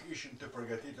ende nuk ishin të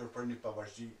përgatitur për një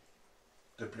pavarësi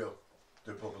të plotë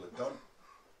të popullit tonë,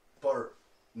 por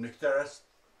në këtë rast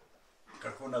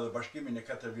kërkon edhe bashkimin e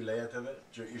 4 vilajeteve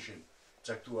që ishin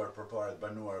caktuar përpara të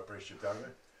banuara për shqiptarëve,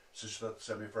 siç thotë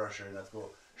Sami Frashëri në atë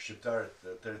kohë, shqiptarët,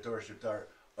 territori shqiptar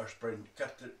është prej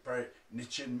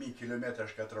 100.000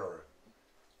 kilometrash katror.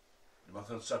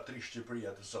 Domethënë sa tri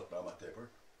Shqipëria të sotme ama tepër.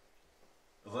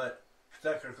 Dhe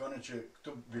këta kërkonin që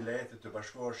këtu vilajetet të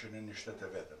bashkoheshin në një shtet e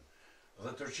vetëm.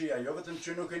 Dhe Turqia jo vetëm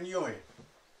që nuk e njohi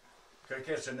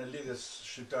kërkesën e lidhjes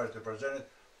shqiptare të Përzenit,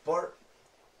 por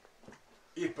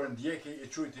i përndjeki, i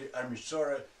quajti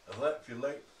armiqësore dhe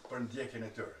filloi përndjekjen e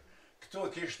tyre. Këto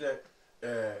kishte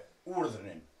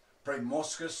urdhrin prej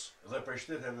Moskës dhe prej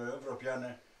shteteve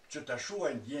evropiane që ta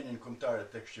shuajnë ndjenjen kombëtare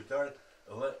tek shqiptarët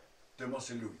dhe të mos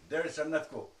i lujnë. Derisa në atë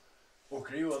kohë u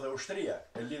kriju edhe ushtria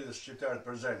e lidhjes shqiptare të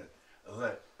Përzenit dhe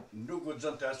nuk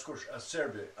guxonte askush, as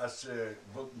serbi, as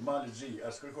malizi,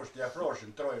 as kërkush të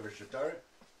afroheshin trojeve shqiptare,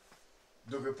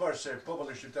 duke parë se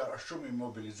populli shqiptar është shumë i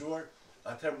mobilizuar,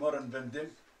 atëherë morën vendim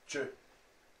që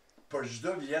për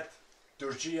çdo vjet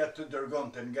Turqia të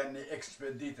dërgonte nga një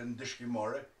ekspeditë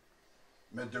ndëshkimore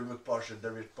me dërgut pashe,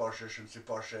 Dervish pashe, Shëmsi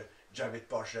pashe, Gjavit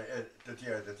pashe e të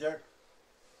tjerë,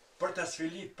 për ta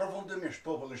sfilit përfundimisht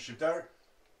popullin shqiptar,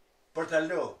 për ta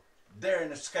lodhur deri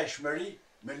në skajshmëri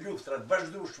me luftra të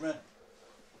vazhdueshme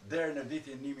deri në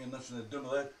vitin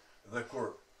 1912 dhe kur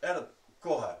erdhi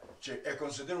koha që e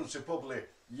konsideruan se populli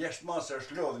jashtëmase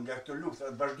është lodhur nga këto luftra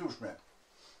të vazhdueshme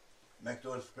me këto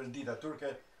ekspedita turke,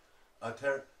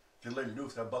 atëherë filloi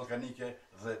lufta ballkanike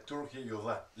dhe Turqi ju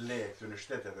dha leje këtyre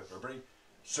shteteve përbëj.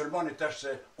 Sulmoni tash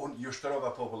se unë ju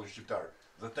shtrova popullin shqiptar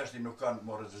dhe tash nuk kanë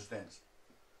më rezistencë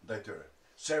ndaj tyre.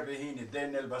 Serbi hini deri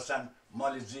në Elbasan,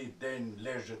 Malizi deri në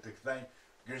Lezhë të kthejnë,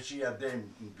 Greqia deri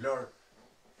në Vlorë,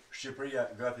 Shqipëria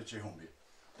gati që i humbi.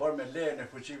 Por me lejen e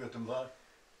fuqive të mëdha,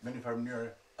 me një farë mënyrë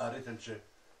arritën që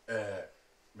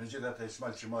megjithatë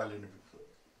Ismail Qemali,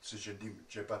 siç e dim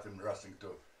që e patëm në rastin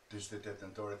këtu 28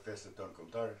 nëntore të festet tonë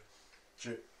kombëtare,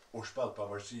 që u shpall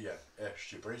pavarësia e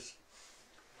Shqipërisë,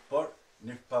 por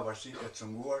një pavarësi e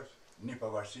cunguar, një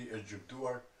pavarësi e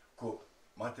gjymtuar, ku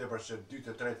ma tepër se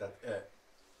 2/3 e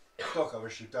tokave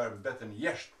shqiptare mbeten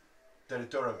jashtë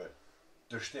territoreve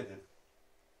të shtetit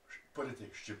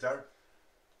politik shqiptar,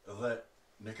 dhe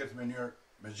në këtë mënyrë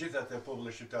megjithatë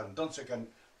populli shqiptar ndonse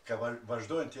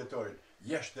vazhdojnë të jetojnë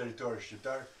jashtë territorit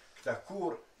shqiptar, këta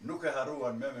kur nuk e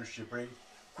harruan memën Shqipëri,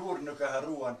 kur nuk e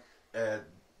harruan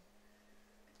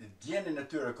djenin e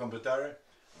tyre kombëtare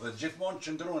dhe gjithmonë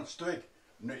qëndruan stoik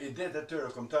në idetë e tyre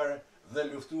kombëtare dhe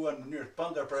luftuan në mënyrë të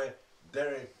pandarprej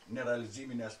deri në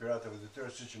realizimin e aspiratave të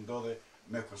tyre, siç ndodhi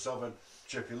me Kosovën,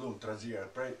 që filluan trazia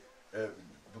prej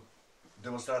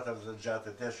demonstratave të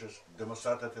gjatë të Teshës,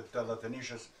 demonstratat e të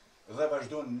Nishës dhe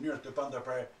vazhduan në mënyrë të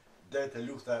pandarprej deri te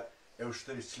lufta e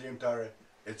ushtrisë çlimtare,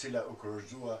 e cila u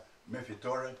kurorëzua me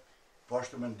fitore, po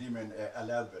ashtu me ndihmën e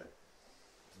aleatëve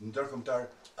ndërkombëtar,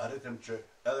 arritëm që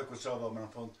edhe Kosova më në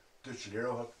fund të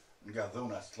çlirohet nga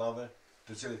dhuna slave,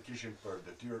 të cilët kishin për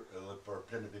detyrë dhe për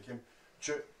planifikim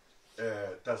që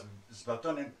ta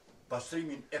zbatonin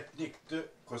pastrimin etnik të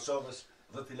Kosovës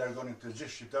dhe t'i largonin të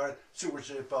gjithë shqiptarët, sikur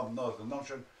që e pam në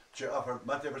 99-shën, që afër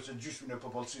ma tepër se gjysmën e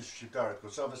popullsisë shqiptare të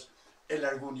Kosovës e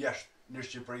larguan jashtë në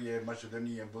Shqipëri,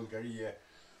 Maqedoni, Bullgari,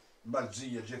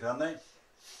 Malëzije gjithandaj,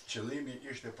 qëllimi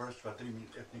ishte për shpatrimin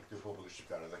etnik të popullit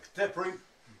shqiptar. Dhe këte prim,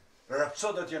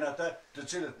 rapsodët janë ata të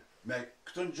cilët me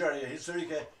këtë ngjarje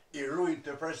historike i ruajnë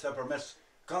të presta përmes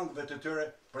këngëve të tyre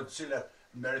për të cilat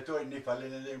meritojnë një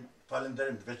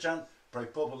falënderim të veçantë prej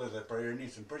popullit dhe prej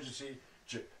rinisë në përgjithësi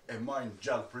që e majnë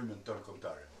gjallë primën tonë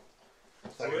kombëtare.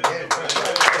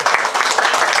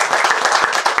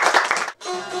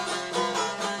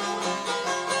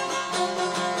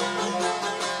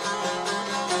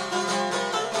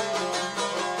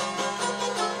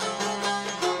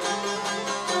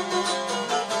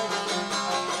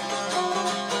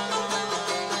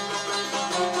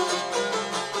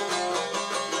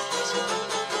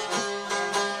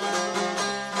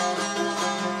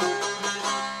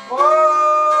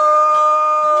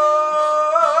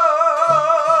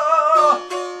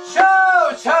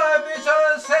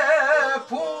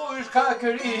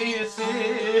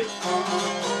 Krisi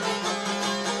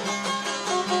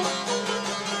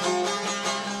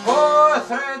po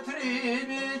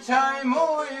thretribi qaj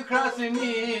muj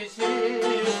krasnici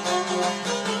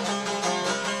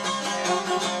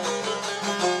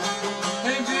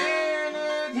bini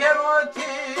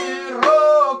djevoti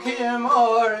roki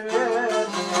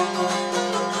morvet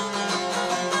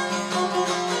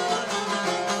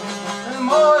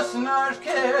mos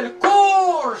nashkel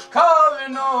kur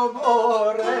shkavin o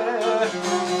bore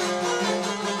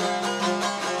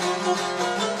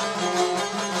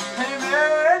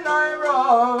venaj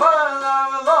rova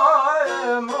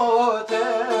lavlaj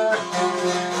moter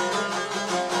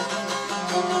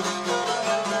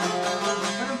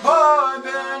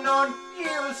babenon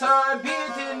ju sa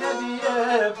bitin e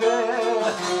djepe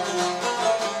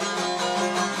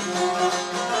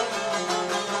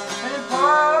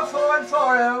pa fol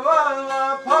fore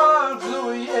valla pa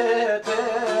klujete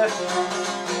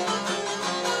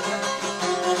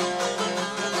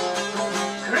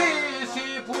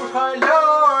krisi pushka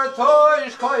lart oj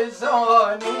shkoj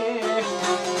zoni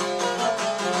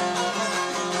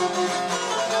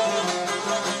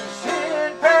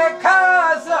sin pe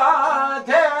kaza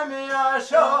demi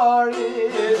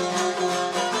ashorit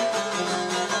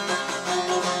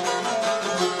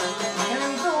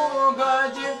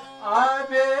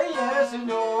abeyes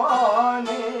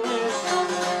nuanis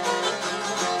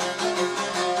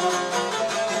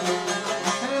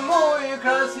muy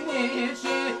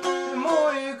krasnici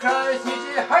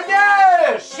hadi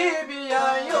şibiya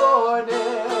yode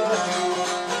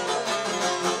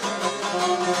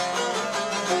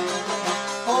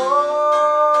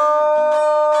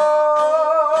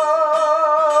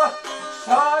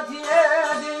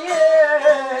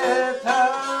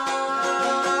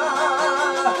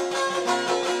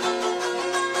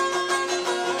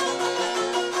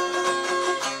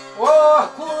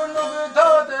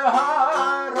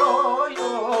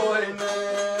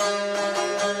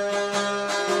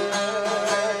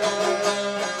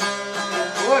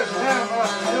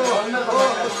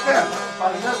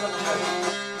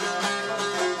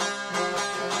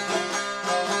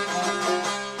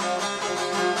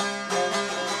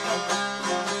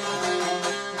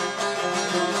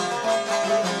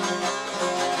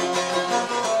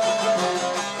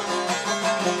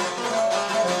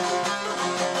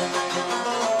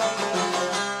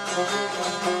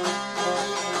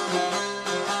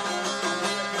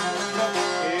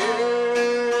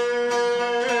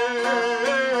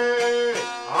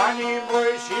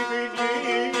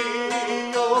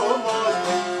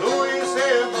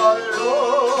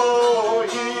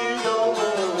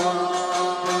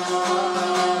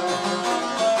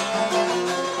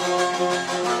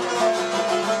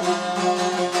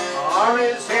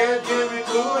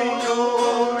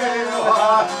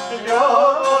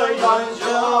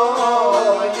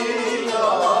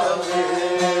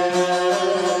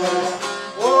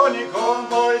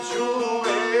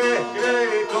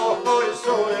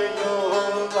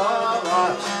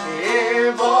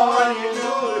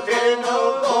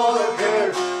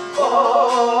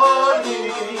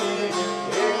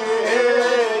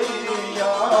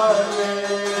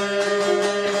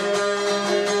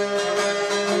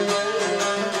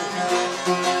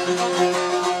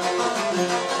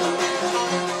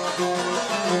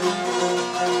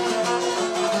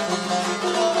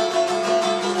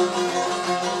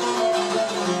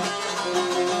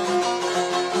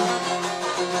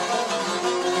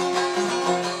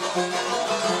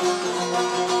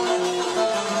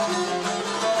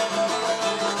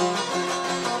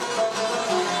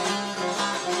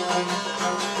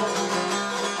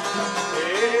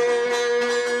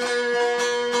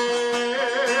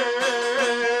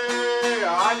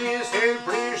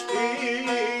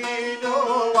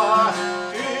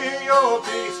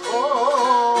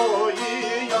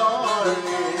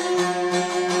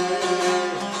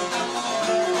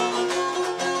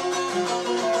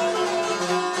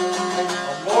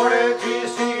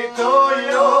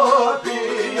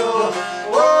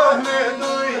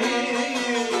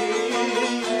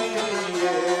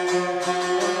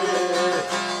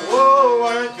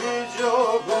ty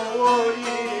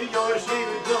gjogori jo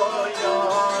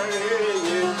shqiptojari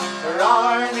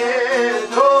Rane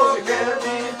duke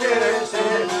ditër se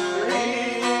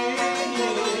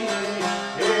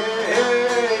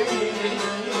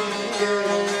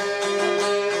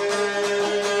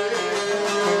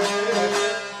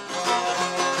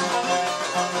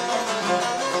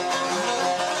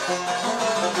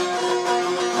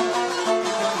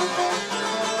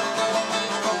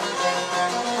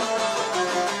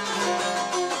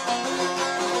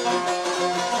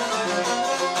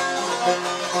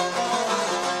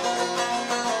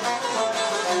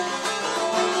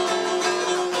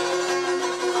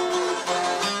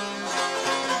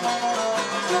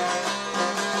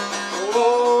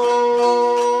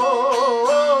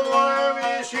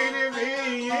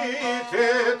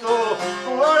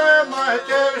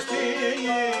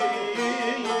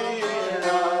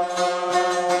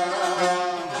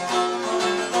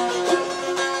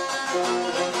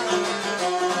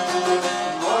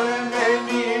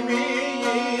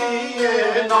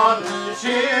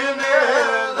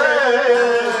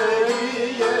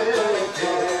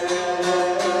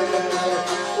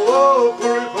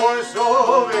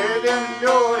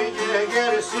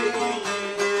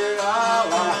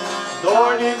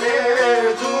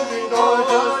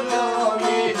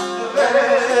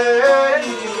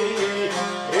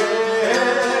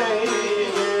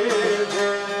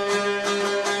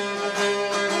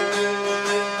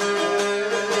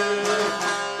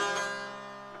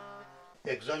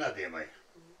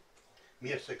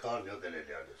Mirë se ka një dhe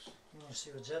Lales. Mirë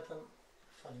si u gjetën,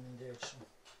 faleminderit shumë.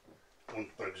 Unë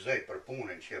të përgëzoj për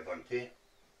punën që e bën ti,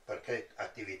 për këtë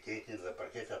aktivitetin dhe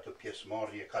për këtë ato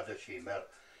pjesëmarrje kada që i merr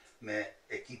me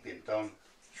ekipin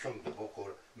tonë shumë të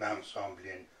bukur me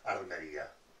ansamblin Ardhmeria.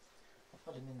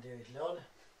 Faleminderit Lale.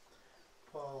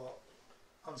 Po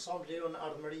ansambli unë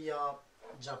Ardhmeria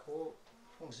Gjakove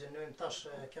funksionojmë tash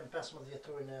kem 15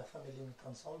 vjetorin e familjen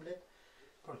të ansamblit.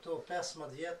 Për këto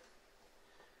 15 vjet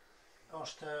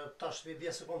është tash vi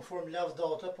bje se konform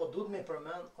lavdate, po duhet me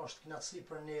përmend, është kënaqësi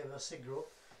për neve si grup,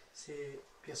 si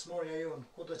pjesëmarrja jonë,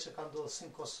 kudo që ka ndodhur si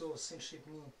në Kosovë, si në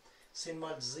Shqipëni, si në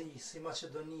Malzi, si në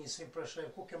Maqedoni, si në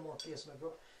Preshevë, ku ke marrë pjesë me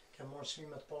grup, ke marrë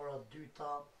çmimet para,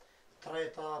 dyta,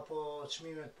 treta apo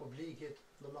çmimet publikit,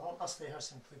 domethënë asnjëherë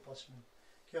s'm thuj pa çmim.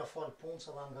 Kjo fal punës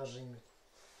dhe angazhimit.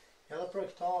 Edhe për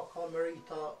këta ka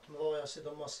merita të mëdha,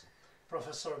 sidomos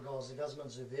profesor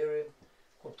Gazmen Xhyberi,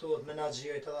 kuptohet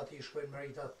menaxhierit edhe ati shkojnë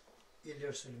meritat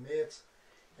Ilir Sulmec,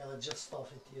 edhe gjithë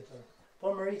stafit tjetër.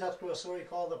 Po meritat kryesori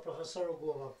ka dhe profesor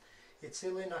Gjakove, i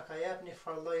cili na ka jep një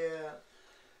farloje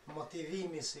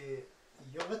motivimi si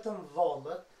jo vetëm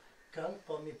vallet, këngë,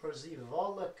 po mi përzi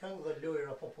vallet, këngë dhe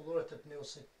lojra popullore të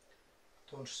pneusit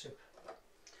tonë Shqip.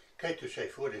 Këtë që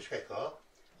i folin që ka,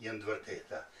 jenë të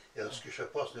vërteta. Edhe s'kishe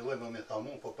pas nevoj me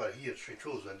thamun, po për hirë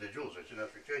shqyquzën, dëgjuzën që në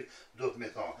shqyqej, do të me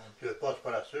thamë. Që e pas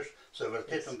parasysh, se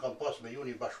vërtetën kam pas me ju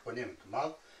një bashkëpunim të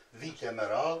madhë, vite me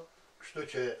radhë, kështu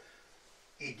që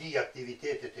i di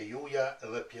aktivitetet e juja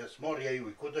dhe pjesëmarrja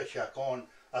juj, kudo që akon,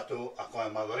 ato ako e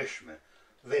madhërishme.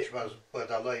 Veç mas për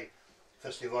daloj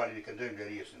festivalin i këndojmë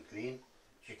Lërijës në Krin,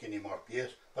 që keni marrë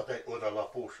pjesë, pataj Oda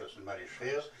Lapushës në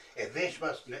Marishevë, e veç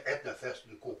mas në Etnofest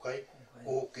në Kukaj,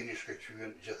 ku keni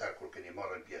shkëlqyen gjithar kur keni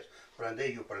marrën pjesë. Prandaj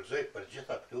ju përgëzoj për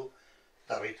gjitha këtu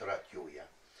të rritërat juja.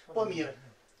 Po mirë,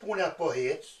 puna po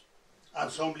hec,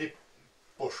 ansambli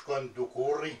po shkon duke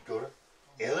u rritur,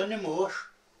 edhe në mosh,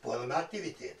 po edhe me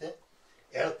aktivitete,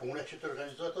 edhe puna që të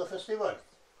organizohet të festival.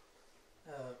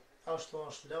 Ashtu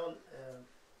është Lal,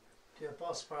 ty e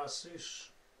pas parasysh,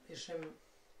 ishim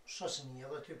shoqëni,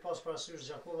 edhe ty e pas parasysh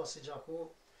Gjakova si Gjakov,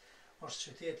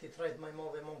 është qyteti i tretë më i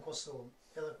madh në Kosovë.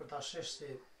 Edhe kur ta shesh si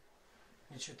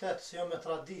një qytet si jo me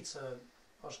traditë,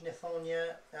 është një thonje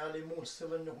e Alimuls,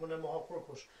 cilën nuk mund e moha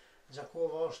kurkush.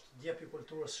 Gjakova është djep i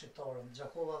kulturës shqiptare,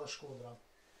 Gjakova dhe Shkodra.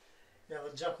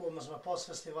 Edhe Gjakova mos me pas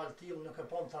festival tillë nuk e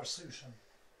pam të arsyeshëm.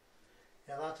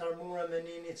 Edhe atëherë mure me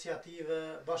një iniciative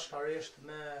bashkarisht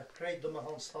me krejt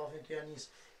domethënë stafin të janis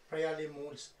prej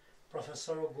Alimuls,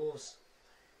 profesor Ogos,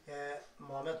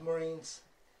 Muhamet Morinc,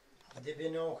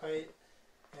 Dibinokaj,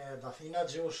 Dafina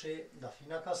Gjoshi,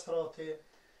 Dafina Kastrati,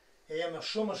 e jam e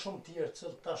shumë tjerë,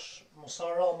 cilë tash Musa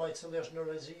Rama i cilë është në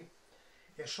regji,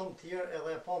 e shumë tjerë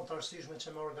edhe e pam të arsyeshme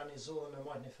që me organizu dhe me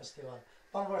majtë një festival.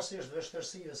 Pavarësisht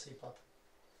vështërsive si patë,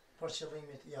 për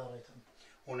qëllimit i arritëm.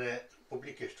 Une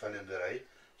publikisht falenderoj,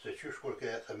 se qysh kur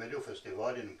ke themelu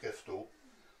festivalin më keftu,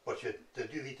 Po që të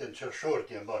 2 vitet qershor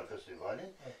ti e mban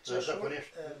festivalin, dhe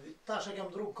zakonisht Tash e kem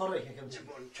dru korrekt e kem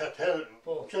qenë. qatë herë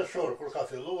qershor kur ka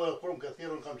filluar, edhe kur më ka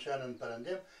thirrur kam qenë në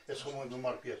perëndim, e s'kam mujt të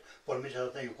marr pjesë. Por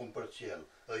megjithatë ju kum përcjell,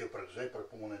 dhe ju përgëzoj për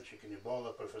punën që keni bërë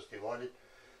dhe për festivalit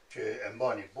që e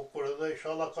mbani bukur dhe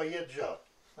inshallah ka jetë gjatë.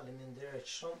 Faleminderit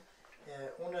shumë.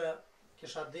 Unë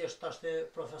kisha desh tash te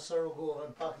profesor Gjakove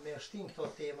pak me shtin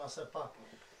këto tema se pak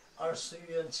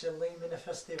arsyen, qëllimin e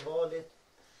festivalit,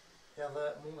 edhe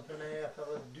mund të ne jep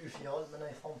edhe 2 fjalë me ne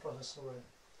i thon profesorit.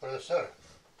 Profesor,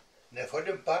 ne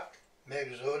folim pak me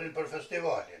egzonin për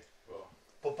festivalin.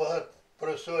 Po thot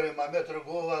profesori ma me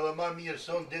tregova dhe ma mirë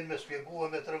son din me spjegua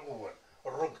me treguar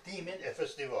rrugtimin e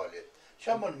festivalit.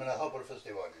 Qa mund me na ha për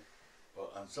festivalin? Po,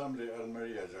 Ansambli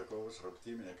Ardhmeria Gjakovës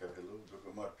rrugtimin e ka fillu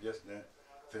duke marrë pjesë në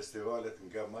festivalet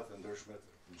nga më të ndryshmet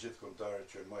gjithë kombëtare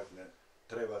që majtë në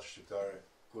trevat shqiptare,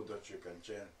 kudo që kanë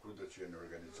qenë, kudo që janë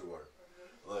organizuar.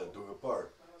 Dhe duke parë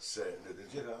se në të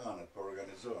gjitha anët po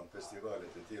organizohen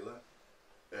festivalet e tilla,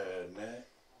 ne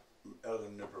edhe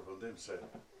në përfundim se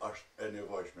është e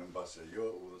nevojshme mbase jo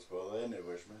udhës, po edhe e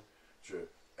nevojshme që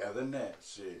edhe ne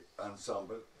si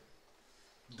ansambël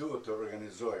duhet të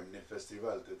organizojmë një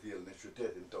festival të tillë në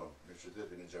qytetin tonë, në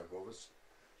qytetin e Gjakovës,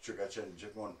 që ka qenë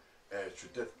gjithmonë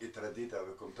qytet i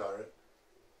traditave kombëtare,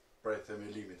 prej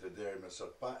themelimit e deri më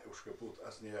sot pa u shkëput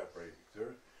asnjëherë prej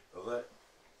këtyre, dhe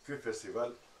ky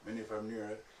festival me një farë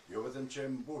mënyrë jo vetëm që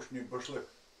mbush një bëshllëk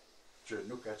që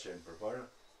nuk ka qenë përpara,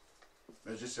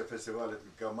 megjithëse festivalet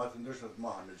ka më të ndryshme të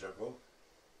mahen në Gjakovë,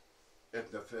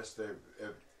 etnofeste,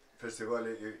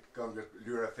 festivali i këngës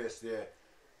Lyra Festje,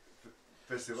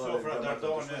 festivali Sofra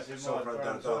Dardane, Sofra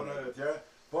Dardane e tjera,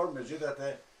 por megjithatë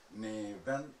në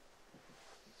vend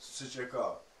siç e ka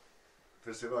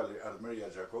festivali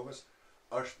Ardhmeria Gjakovës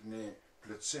është një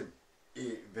plotësim i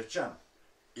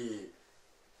veçantë i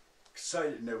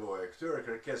kësaj nevoje, këtyre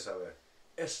kërkesave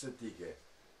estetike,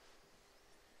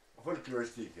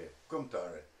 folkloristike,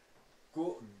 kombëtare, ku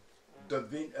do të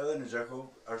vinë edhe në Gjakovë,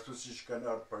 ashtu siç kanë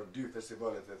ardhur për 2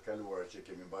 festivalet e të kaluara që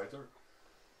kemi mbajtur,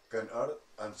 kanë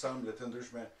ardhur ansamble të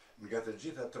ndryshme nga të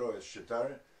gjitha trojet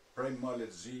shqiptare, prej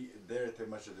Malit Zi deri te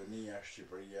Maqedonia,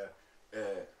 Shqipëria,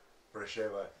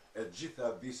 Presheva, e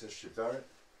gjitha viset shqiptare,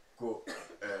 ku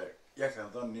ja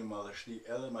kanë dhënë një madhështi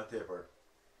edhe më tepër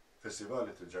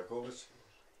festivalit të Gjakovës,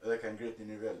 edhe kanë ngritur një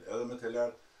nivel edhe më të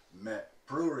lartë me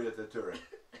prurjet e tyre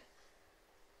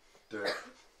të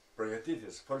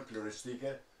përgatitjes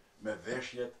folkloristike, me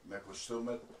veshjet, me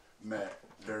kostumet, me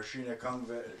lërëshin e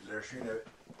këngëve, lërëshin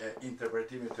e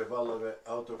interpretimit të vallave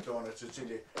autoktone,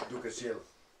 secili duke sjell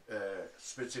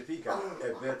specifika e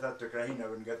veta të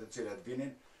krahinave nga të cilat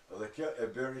vinin, dhe kjo e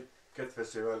bëri këtë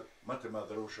festival më të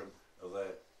madhërueshëm dhe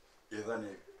i dha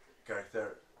një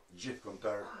karakter gjithë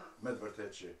kombëtar, me të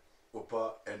vërtetë që u pa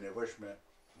e nevojshme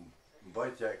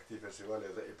mbajtja e këtij festivali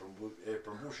dhe e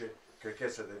përmbushi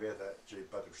kërkesat e veta që i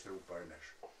pati ushtruar para nesh.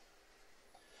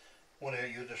 Unë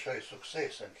ju dëshoj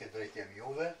suksesën këtë drejtim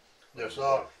juve,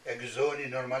 ndërsa e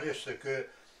gëzoni normalisht se kë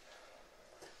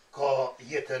ka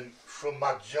jetën shumë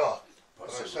më gjatë.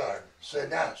 Profesor, se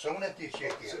unë e ti që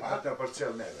e kjem, ha? Ata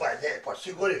përcjell neve. Po,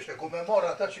 sigurisht, e ku me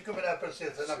morë ata që këmë na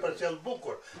përcjell, se na përcjell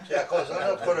bukur, që ja ka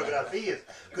zanat koreografisë,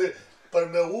 kë për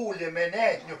me ullje, me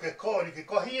nejtë, nuk e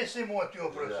ka hjesi mua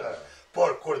t'ju, profesor.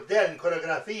 Por, kur del në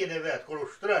koreografinë e vetë, kur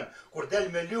ushtërën, kur del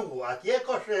me lu, atje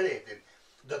ka shëretin,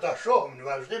 dhe ta shohëm në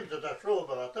vazhdim, dhe ta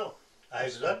shohëm edhe ato. A e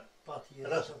gëzën?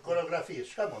 Rëth koreografisë,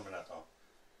 shka më në ato?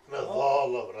 Rëth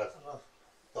vallëv, rëth.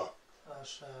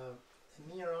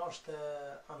 Mirë është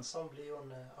ansambli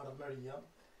jonë Ardhmeria,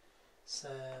 se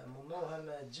mundohem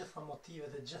me gjitha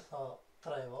motivet e gjitha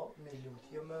treva me lutë.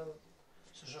 Jo me,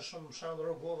 se shë shumë shandë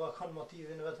rogova, kanë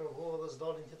motivin vetë rogova dhe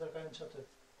s'dalin tjetër kajnë që aty.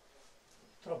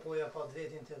 Tropoja pa të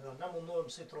vetin tjetër. Ne mundohem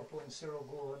si tropojnë, si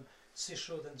rogoven, si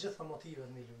shudhen, gjitha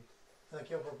motivet me lutë. Dhe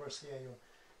kjo përpërsia jonë.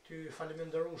 Ty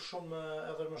faleminderu shumë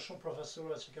edhe me shumë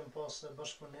profesora që kem pas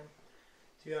bashkëpunim.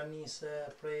 Ty janë njëse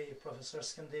prej profesor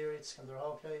Skënderit, Skënder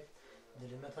Haklaj,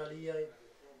 Dili Metalijaj,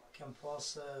 kem pas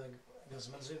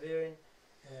Gazmen Zyberin,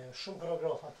 shumë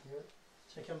koreografa tjerë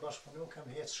që kem bashkëpunu, kem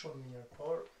hecë shumë mirë,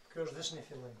 por kjo është veç një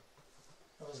fillim,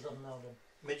 edhe s'do të mëllëm.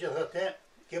 Megjithatë,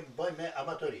 kem bëj me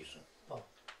amatorizëm. Po.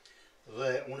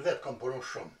 Dhe unë vetë kam punu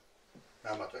shumë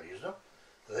me amatorizëm,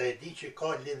 dhe e di që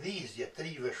ka lëvizje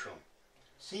trive shumë.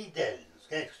 Si i del,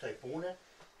 s'ka e kësaj pune,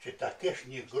 që ta kesh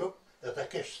një grup dhe ta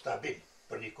kesh stabil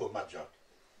për një kohë më gjatë.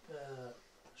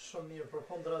 Shumë mirë, për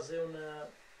kundrazi unë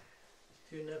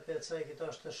ty në PC këta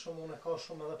është shumë, unë ka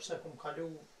shumë edhe pse kum kalu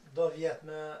do vjet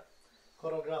me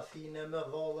koreografinë, me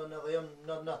vallën edhe jam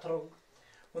në trug.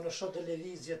 Unë shoh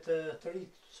televizje të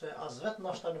rritë, se as vetë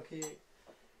nashta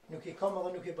Nuk i kam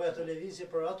edhe nuk i bëja televizje,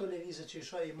 për ato televizje që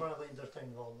isha i marrë dhe i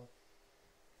ndërtojnë vallë.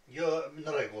 Jo,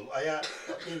 në rregull, aja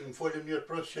ti më folën njërë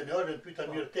profesionale, në pyta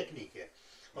njërë teknike.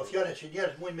 O fjale që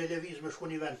njerët mujnë me leviz me shku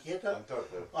një vend tjetër,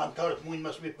 antarët mujnë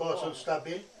mësë mi pasën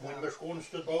stabil, mujnë me shku në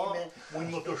studime,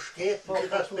 mujnë më të shket, në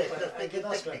gjithë aspektet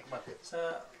teknik ma të. Se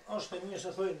është një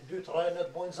që thujnë, 2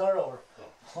 trajnet bojnë zarar.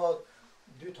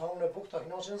 2 hangë në buk të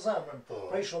knaqin zemrën,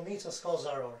 prej shumicës s'ka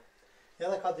zarar.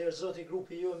 Edhe ka dirë zoti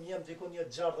grupi ju, më jem diku një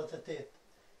 68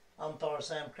 antarë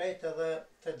se jem krejt, edhe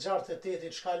të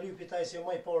 68 çka lypi taj si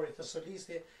maj pari të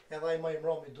solisti, edhe ai maj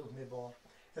mrami duhet mi barë.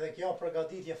 Edhe kjo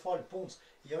përgatitje falë punës,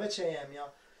 jo veç që jemja,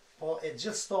 po e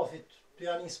gjithë stafit të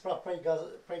janë njësë pra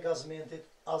prej gazmentit,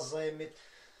 azemit,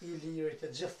 i lirit,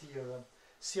 e gjithë tjërën,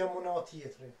 si jam una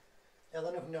tjetëri.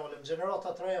 Edhe nuk njallim,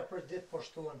 gjenerata të reja për ditë po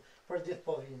shtuën, për ditë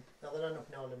po vinë, edhe ne nuk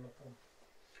njallim me punë.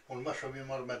 Unë më shumë i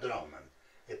marrë me dramën,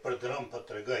 e për dramë për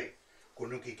të regaj,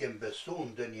 kur nuk i kem besu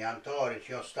në një antari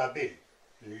që janë stabil,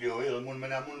 në lojë dhe mund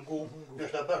me na mungu,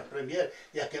 nështë të bashkë premier,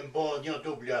 ja kem bëhë një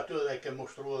dubli aty dhe kem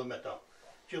ushtru edhe me ta.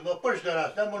 Që më për shtë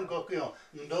rast, ne mund nga kjo,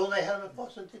 ndonë e herë me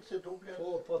pasën ti të se dubli?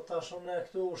 Po tashëm ne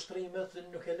këtu ushtrimet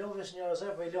nuk e lovesh një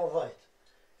rezervë, po i lon dhajt.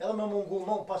 Edhe me mungu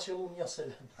mund pa qëllu një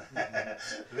selim.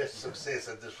 Vesh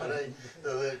sukseset dëshëraj,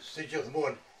 dhe si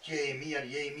gjithmonë, që je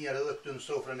i mirë edhe këtu në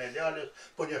sofrën e Lales,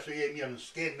 po njështu je i mirë në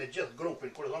skenë me gjithë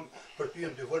grupin, kur thomë për ty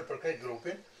jem të volë për këtë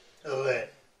grupin, dhe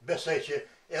besaj që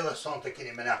edhe sonë të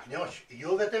keni me na knjoq,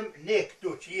 jo vetëm ne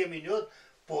këtu që jemi njët,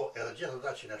 po edhe gjithë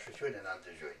ata që na shoqojnë e na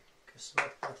ndëgjojnë.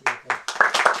 Kësmet pa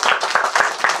tjetër.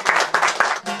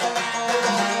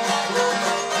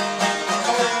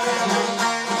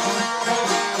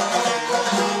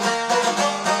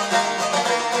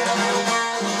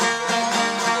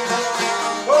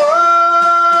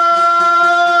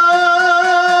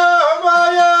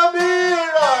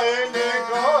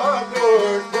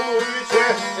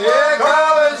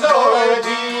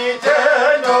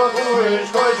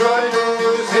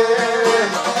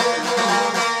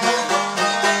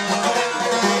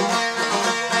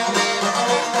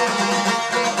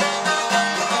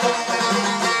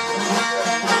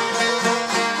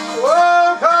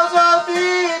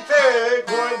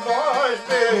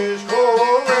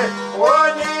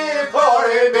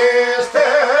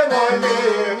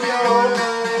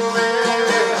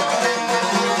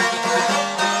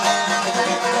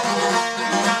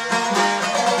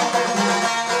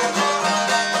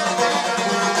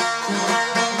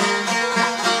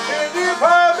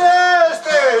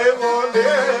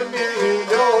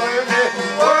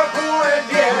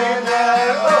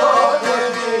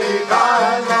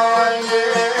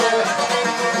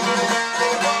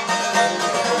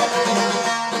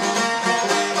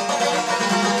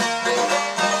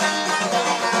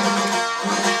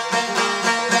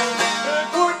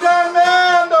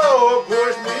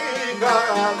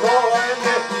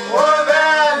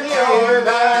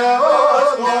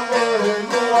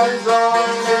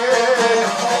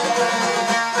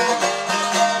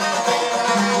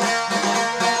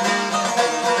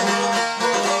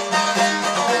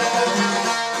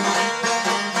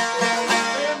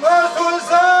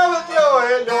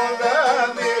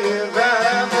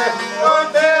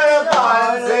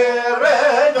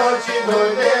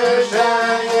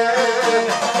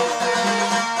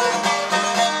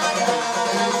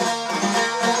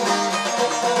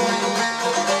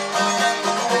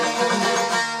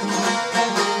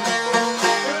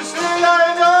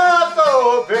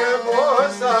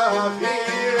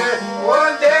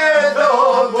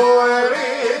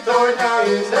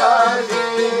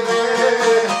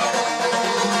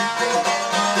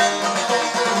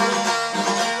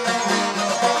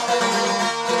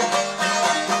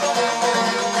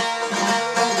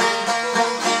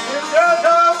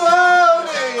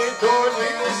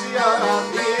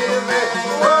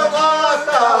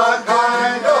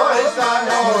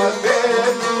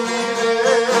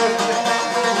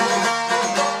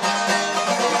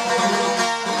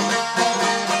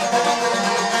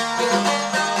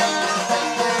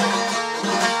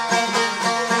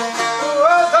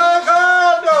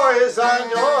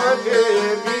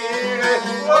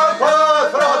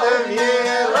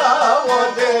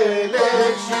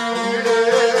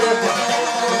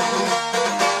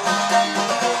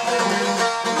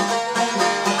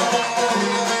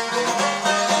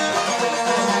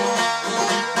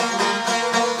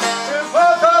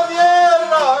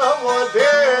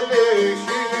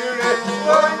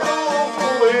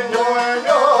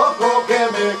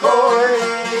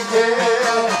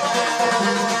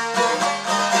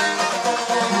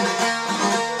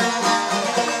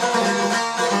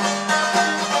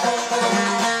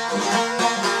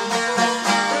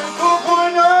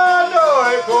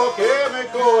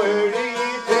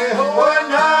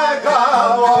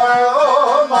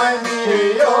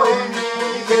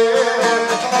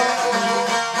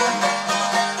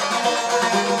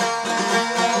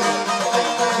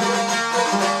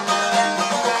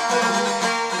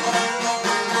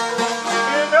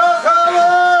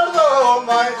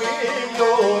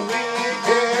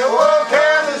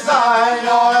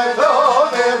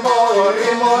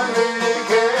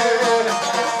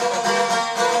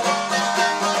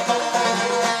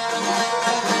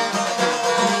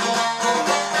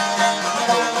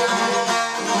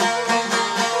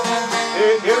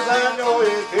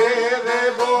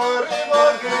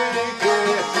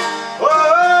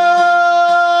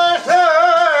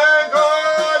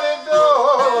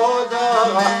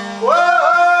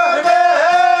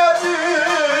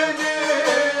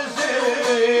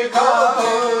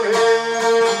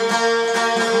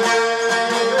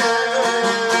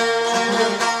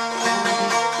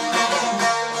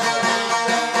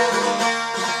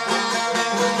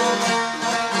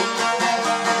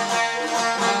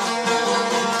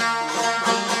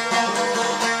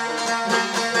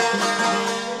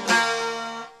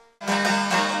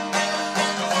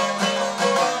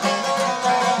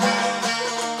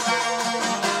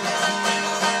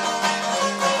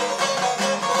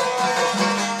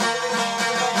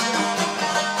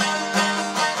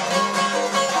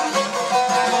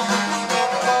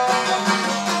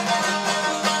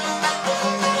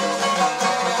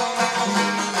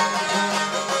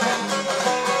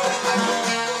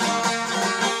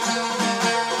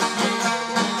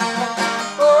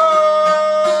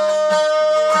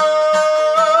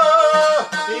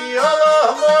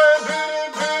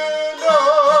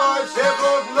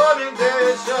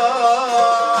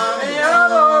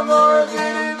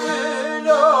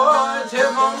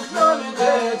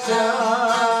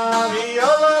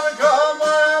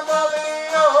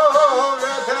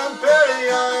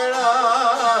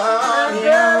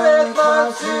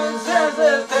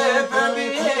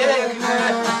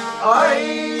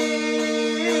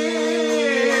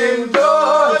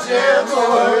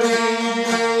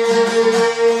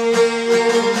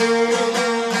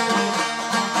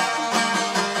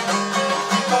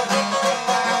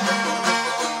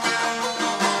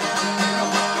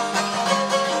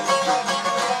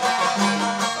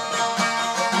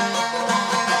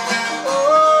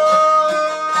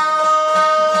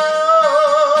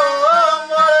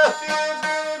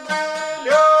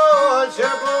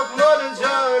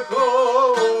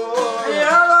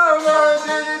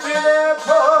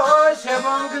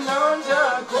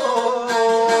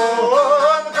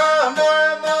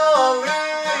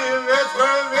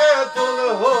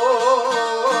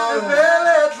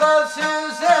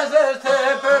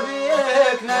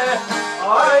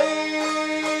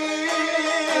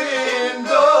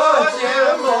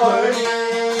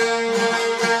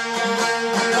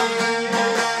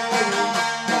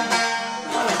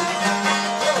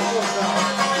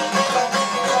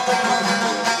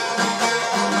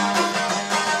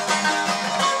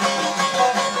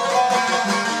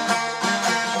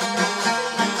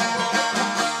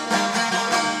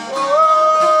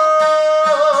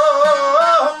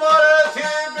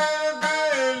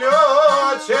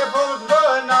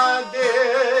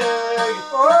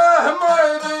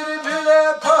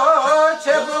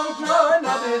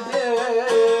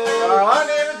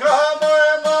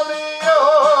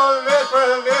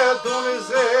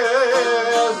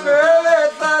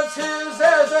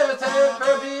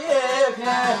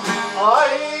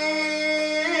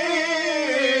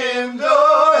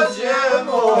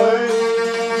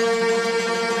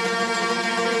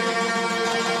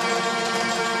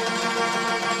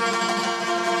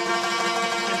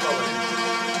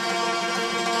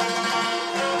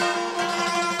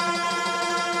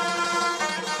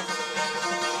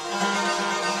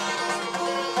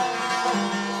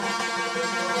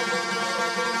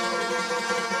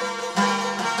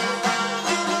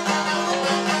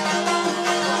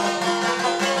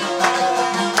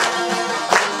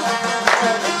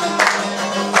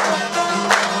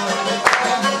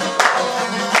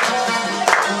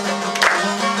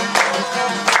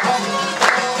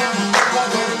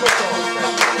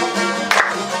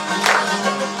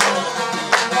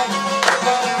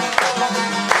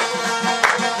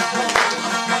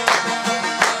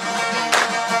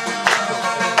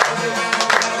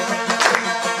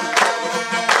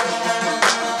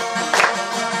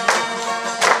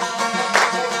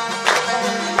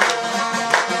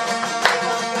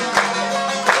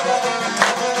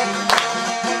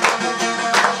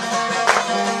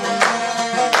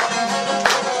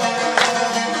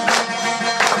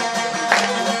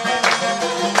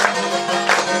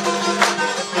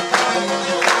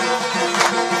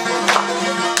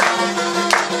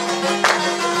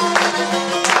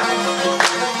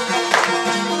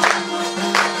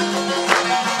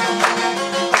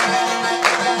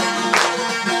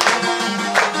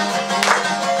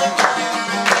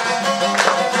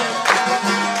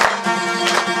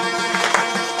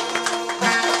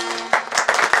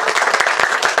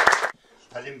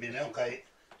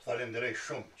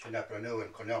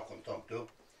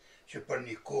 që për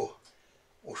një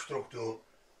kohë ushtru këtu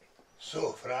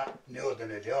sofra në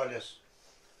odën e Lales.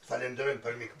 Të falenderojmë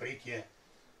për mikpritje,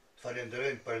 të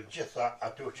falenderojmë për gjitha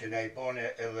ato që ne i bane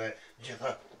edhe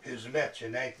gjitha hizmet që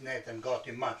ne të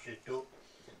gati mashit tu,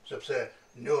 sepse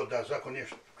në oda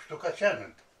zakonisht kështu ka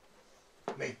qenën.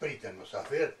 Me i pritën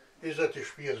mësafer, 20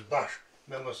 shpjes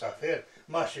bashkë me mësafer,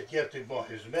 mashit tjerë të i bon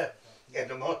hizmet,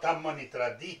 edhe më ta më një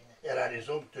tradit e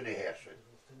realizom të një hershët.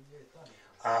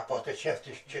 A po të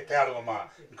qefti që të ardhë ma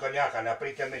në konjaka, në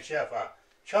pritja me qefa,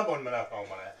 qa bon më në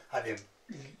thomëre, hadim?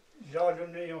 Lalu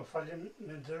në ju falim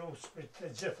në ndërus për të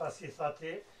gjitha si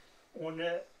thati,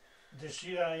 une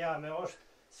dëshira jame është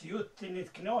si ju të një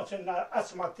të knoqen,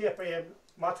 asë ma tepër e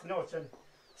ma të knoqen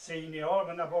se i një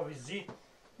orë në bo vizit,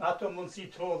 në ato mundësi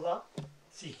të hodha,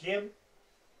 si kem,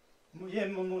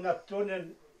 jem më në tonën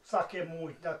sa kem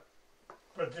mujtë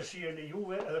për dëshirën e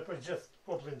juve edhe për gjithë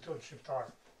poplin tonë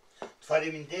shqiptarë. Të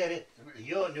faleminderit,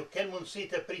 jo, nuk ken mundësi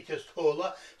të pritjes të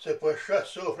holla, se po e shëtë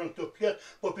sofrën këtu pjetë,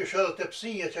 po pishe edhe të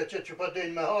pësinje që po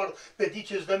dojnë me ardhë, pe di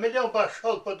që s'do me leon pa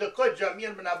shëllë, po dëkoj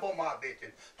gjamirë me nga bo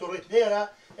muhabetin, të rritnera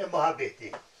e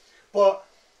muhabeti. Po,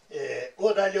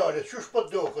 oda Lales, qësh po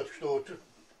do këtë kështu?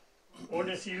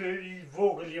 Unë si i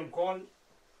vogël jëm konë,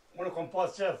 unë kom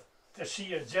pas qëtë të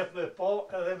shirë gjithë me po,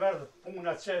 edhe merdë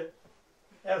puna që,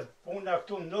 edhe puna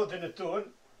këtu në nodën e tonë,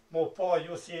 mo pa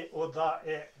ju si oda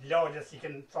e Lales i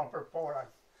kënë thamë për para.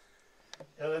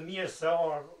 Edhe mirë se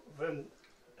arë,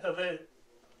 edhe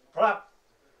prap,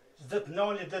 zë të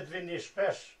nani dhe të vini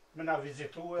shpesh me na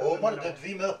vizitu. O, mërë dhe të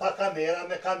vime dhe pa kamera,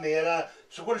 me kamera,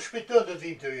 së kur në shpitën dhe të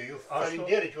vim të ju,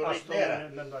 falinderit që rritë nera.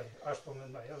 Ashtu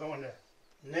mendoj, edhe une.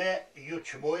 Ne ju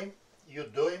qmojmë, ju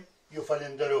dojmë, ju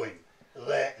falenderojmë.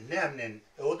 Dhe në emnin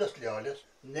e odës Lales,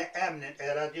 në emnin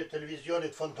e radio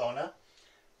televizionit Fontana,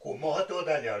 ku mohet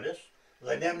oda Lales,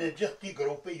 dhe në emnin gjithë ti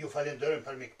grupi ju falenderojmë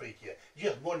për mikpritje.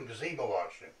 Gjithë mund në gëzim o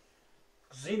varshim.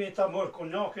 Gëzimi ta morë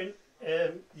kunakin,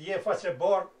 je faqe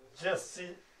barë gjithë si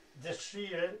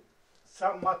dëshire,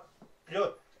 sa ma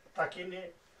plot ta kini,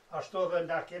 ashtu dhe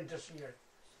na keni dëshire.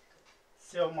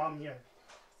 Se o ma mirë.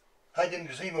 Hajde në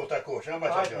gëzim o takosh, a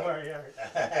ma që Hajde mërë jërë.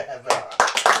 Brava.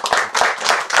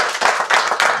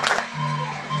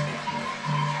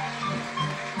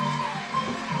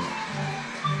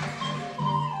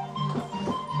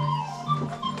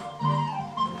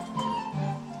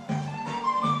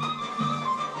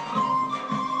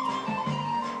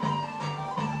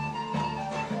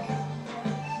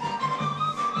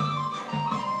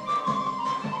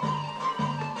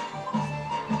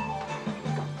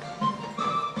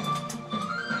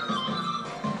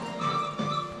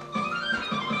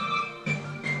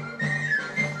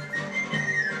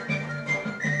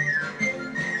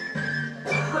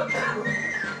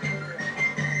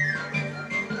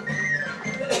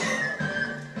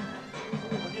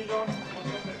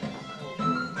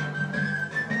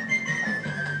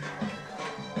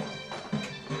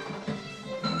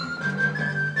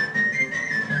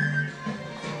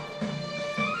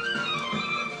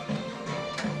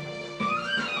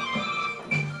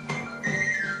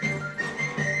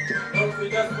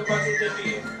 Cuidado com o baixo de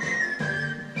via.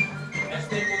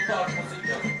 Esta é contar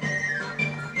música.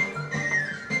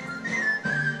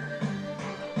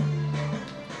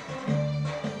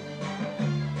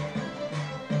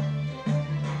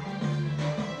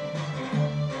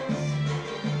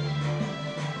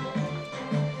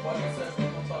 Pode ser esta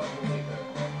contar música.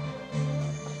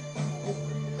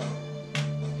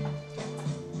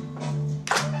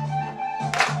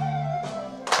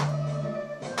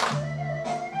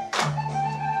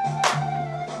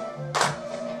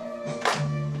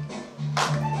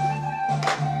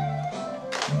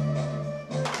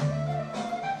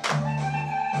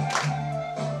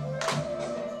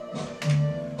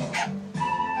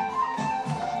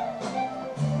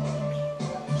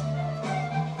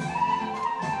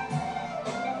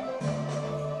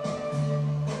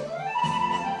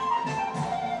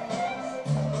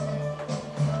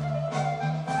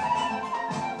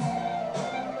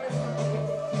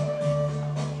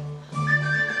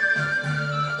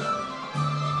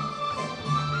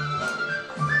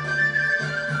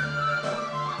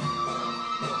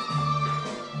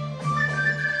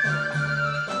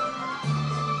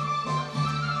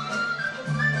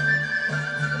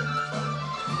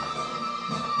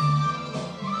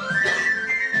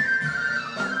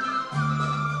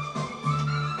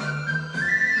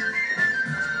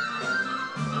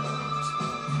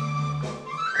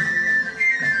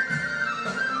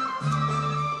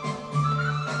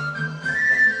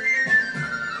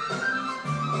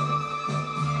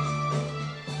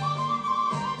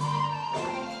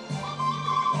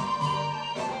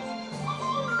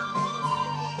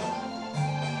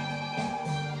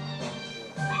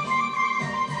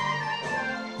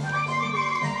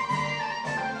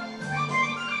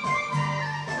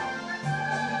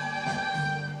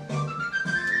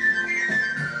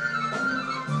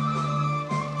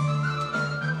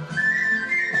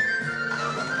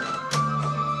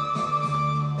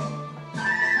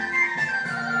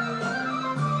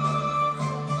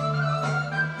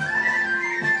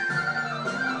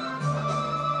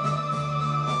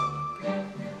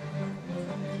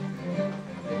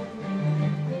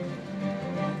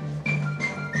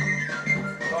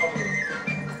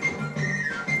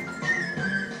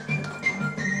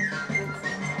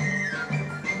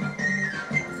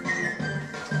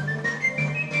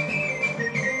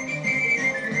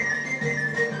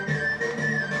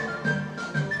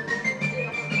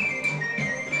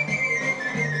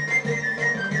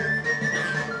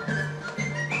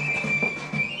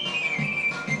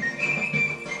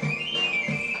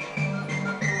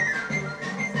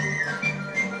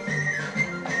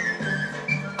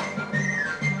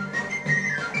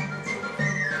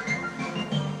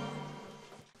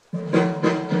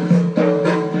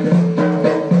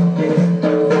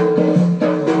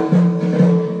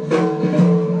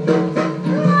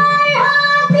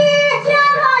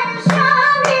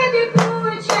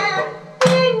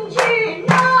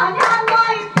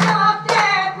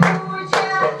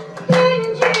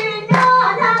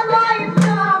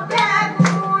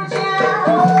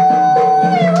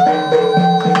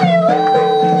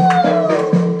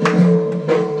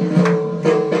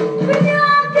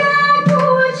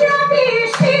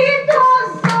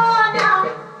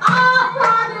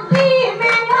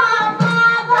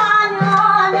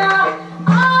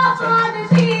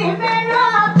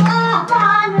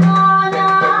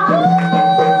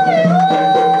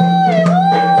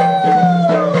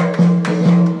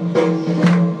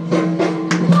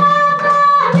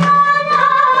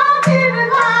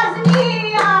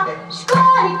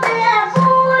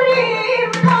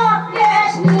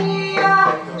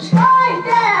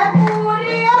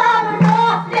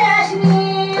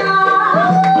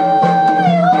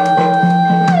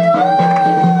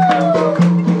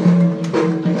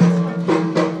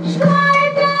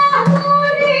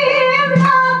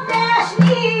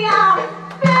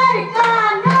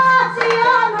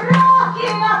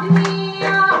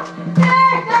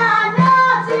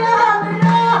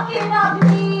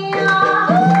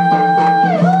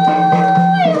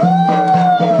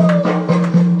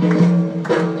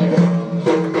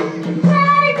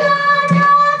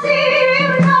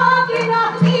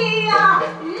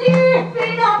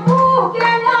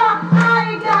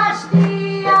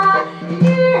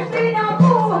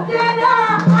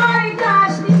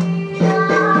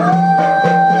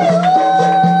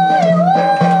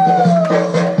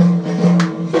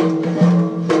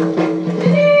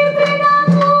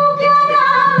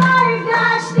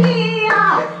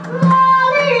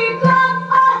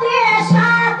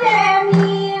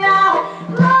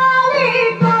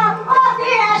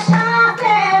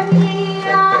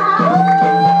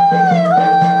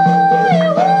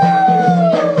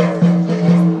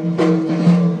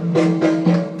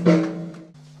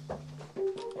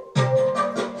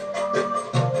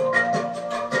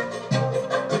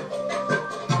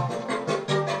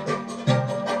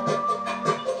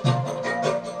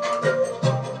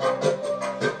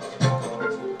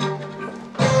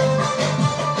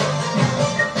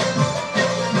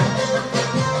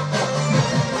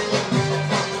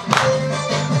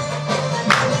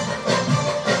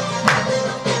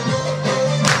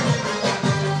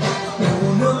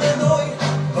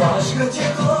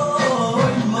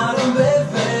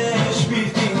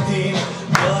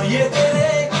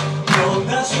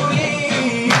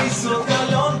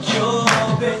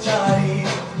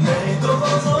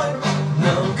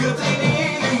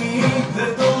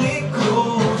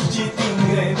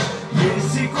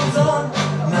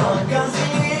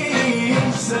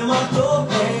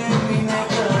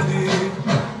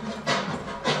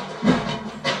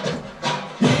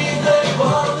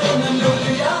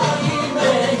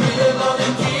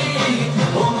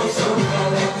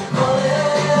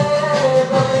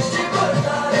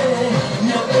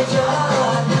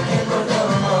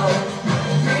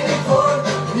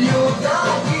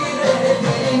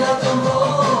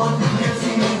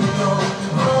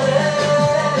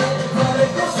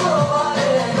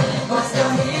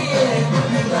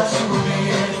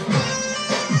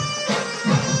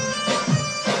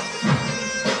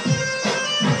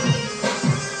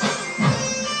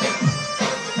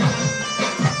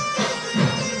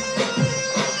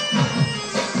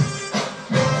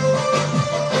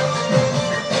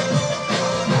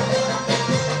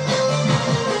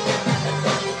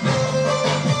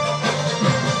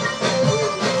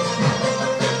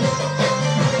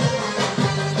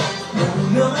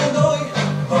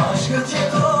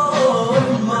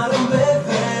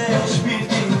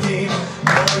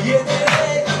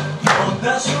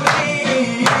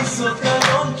 sot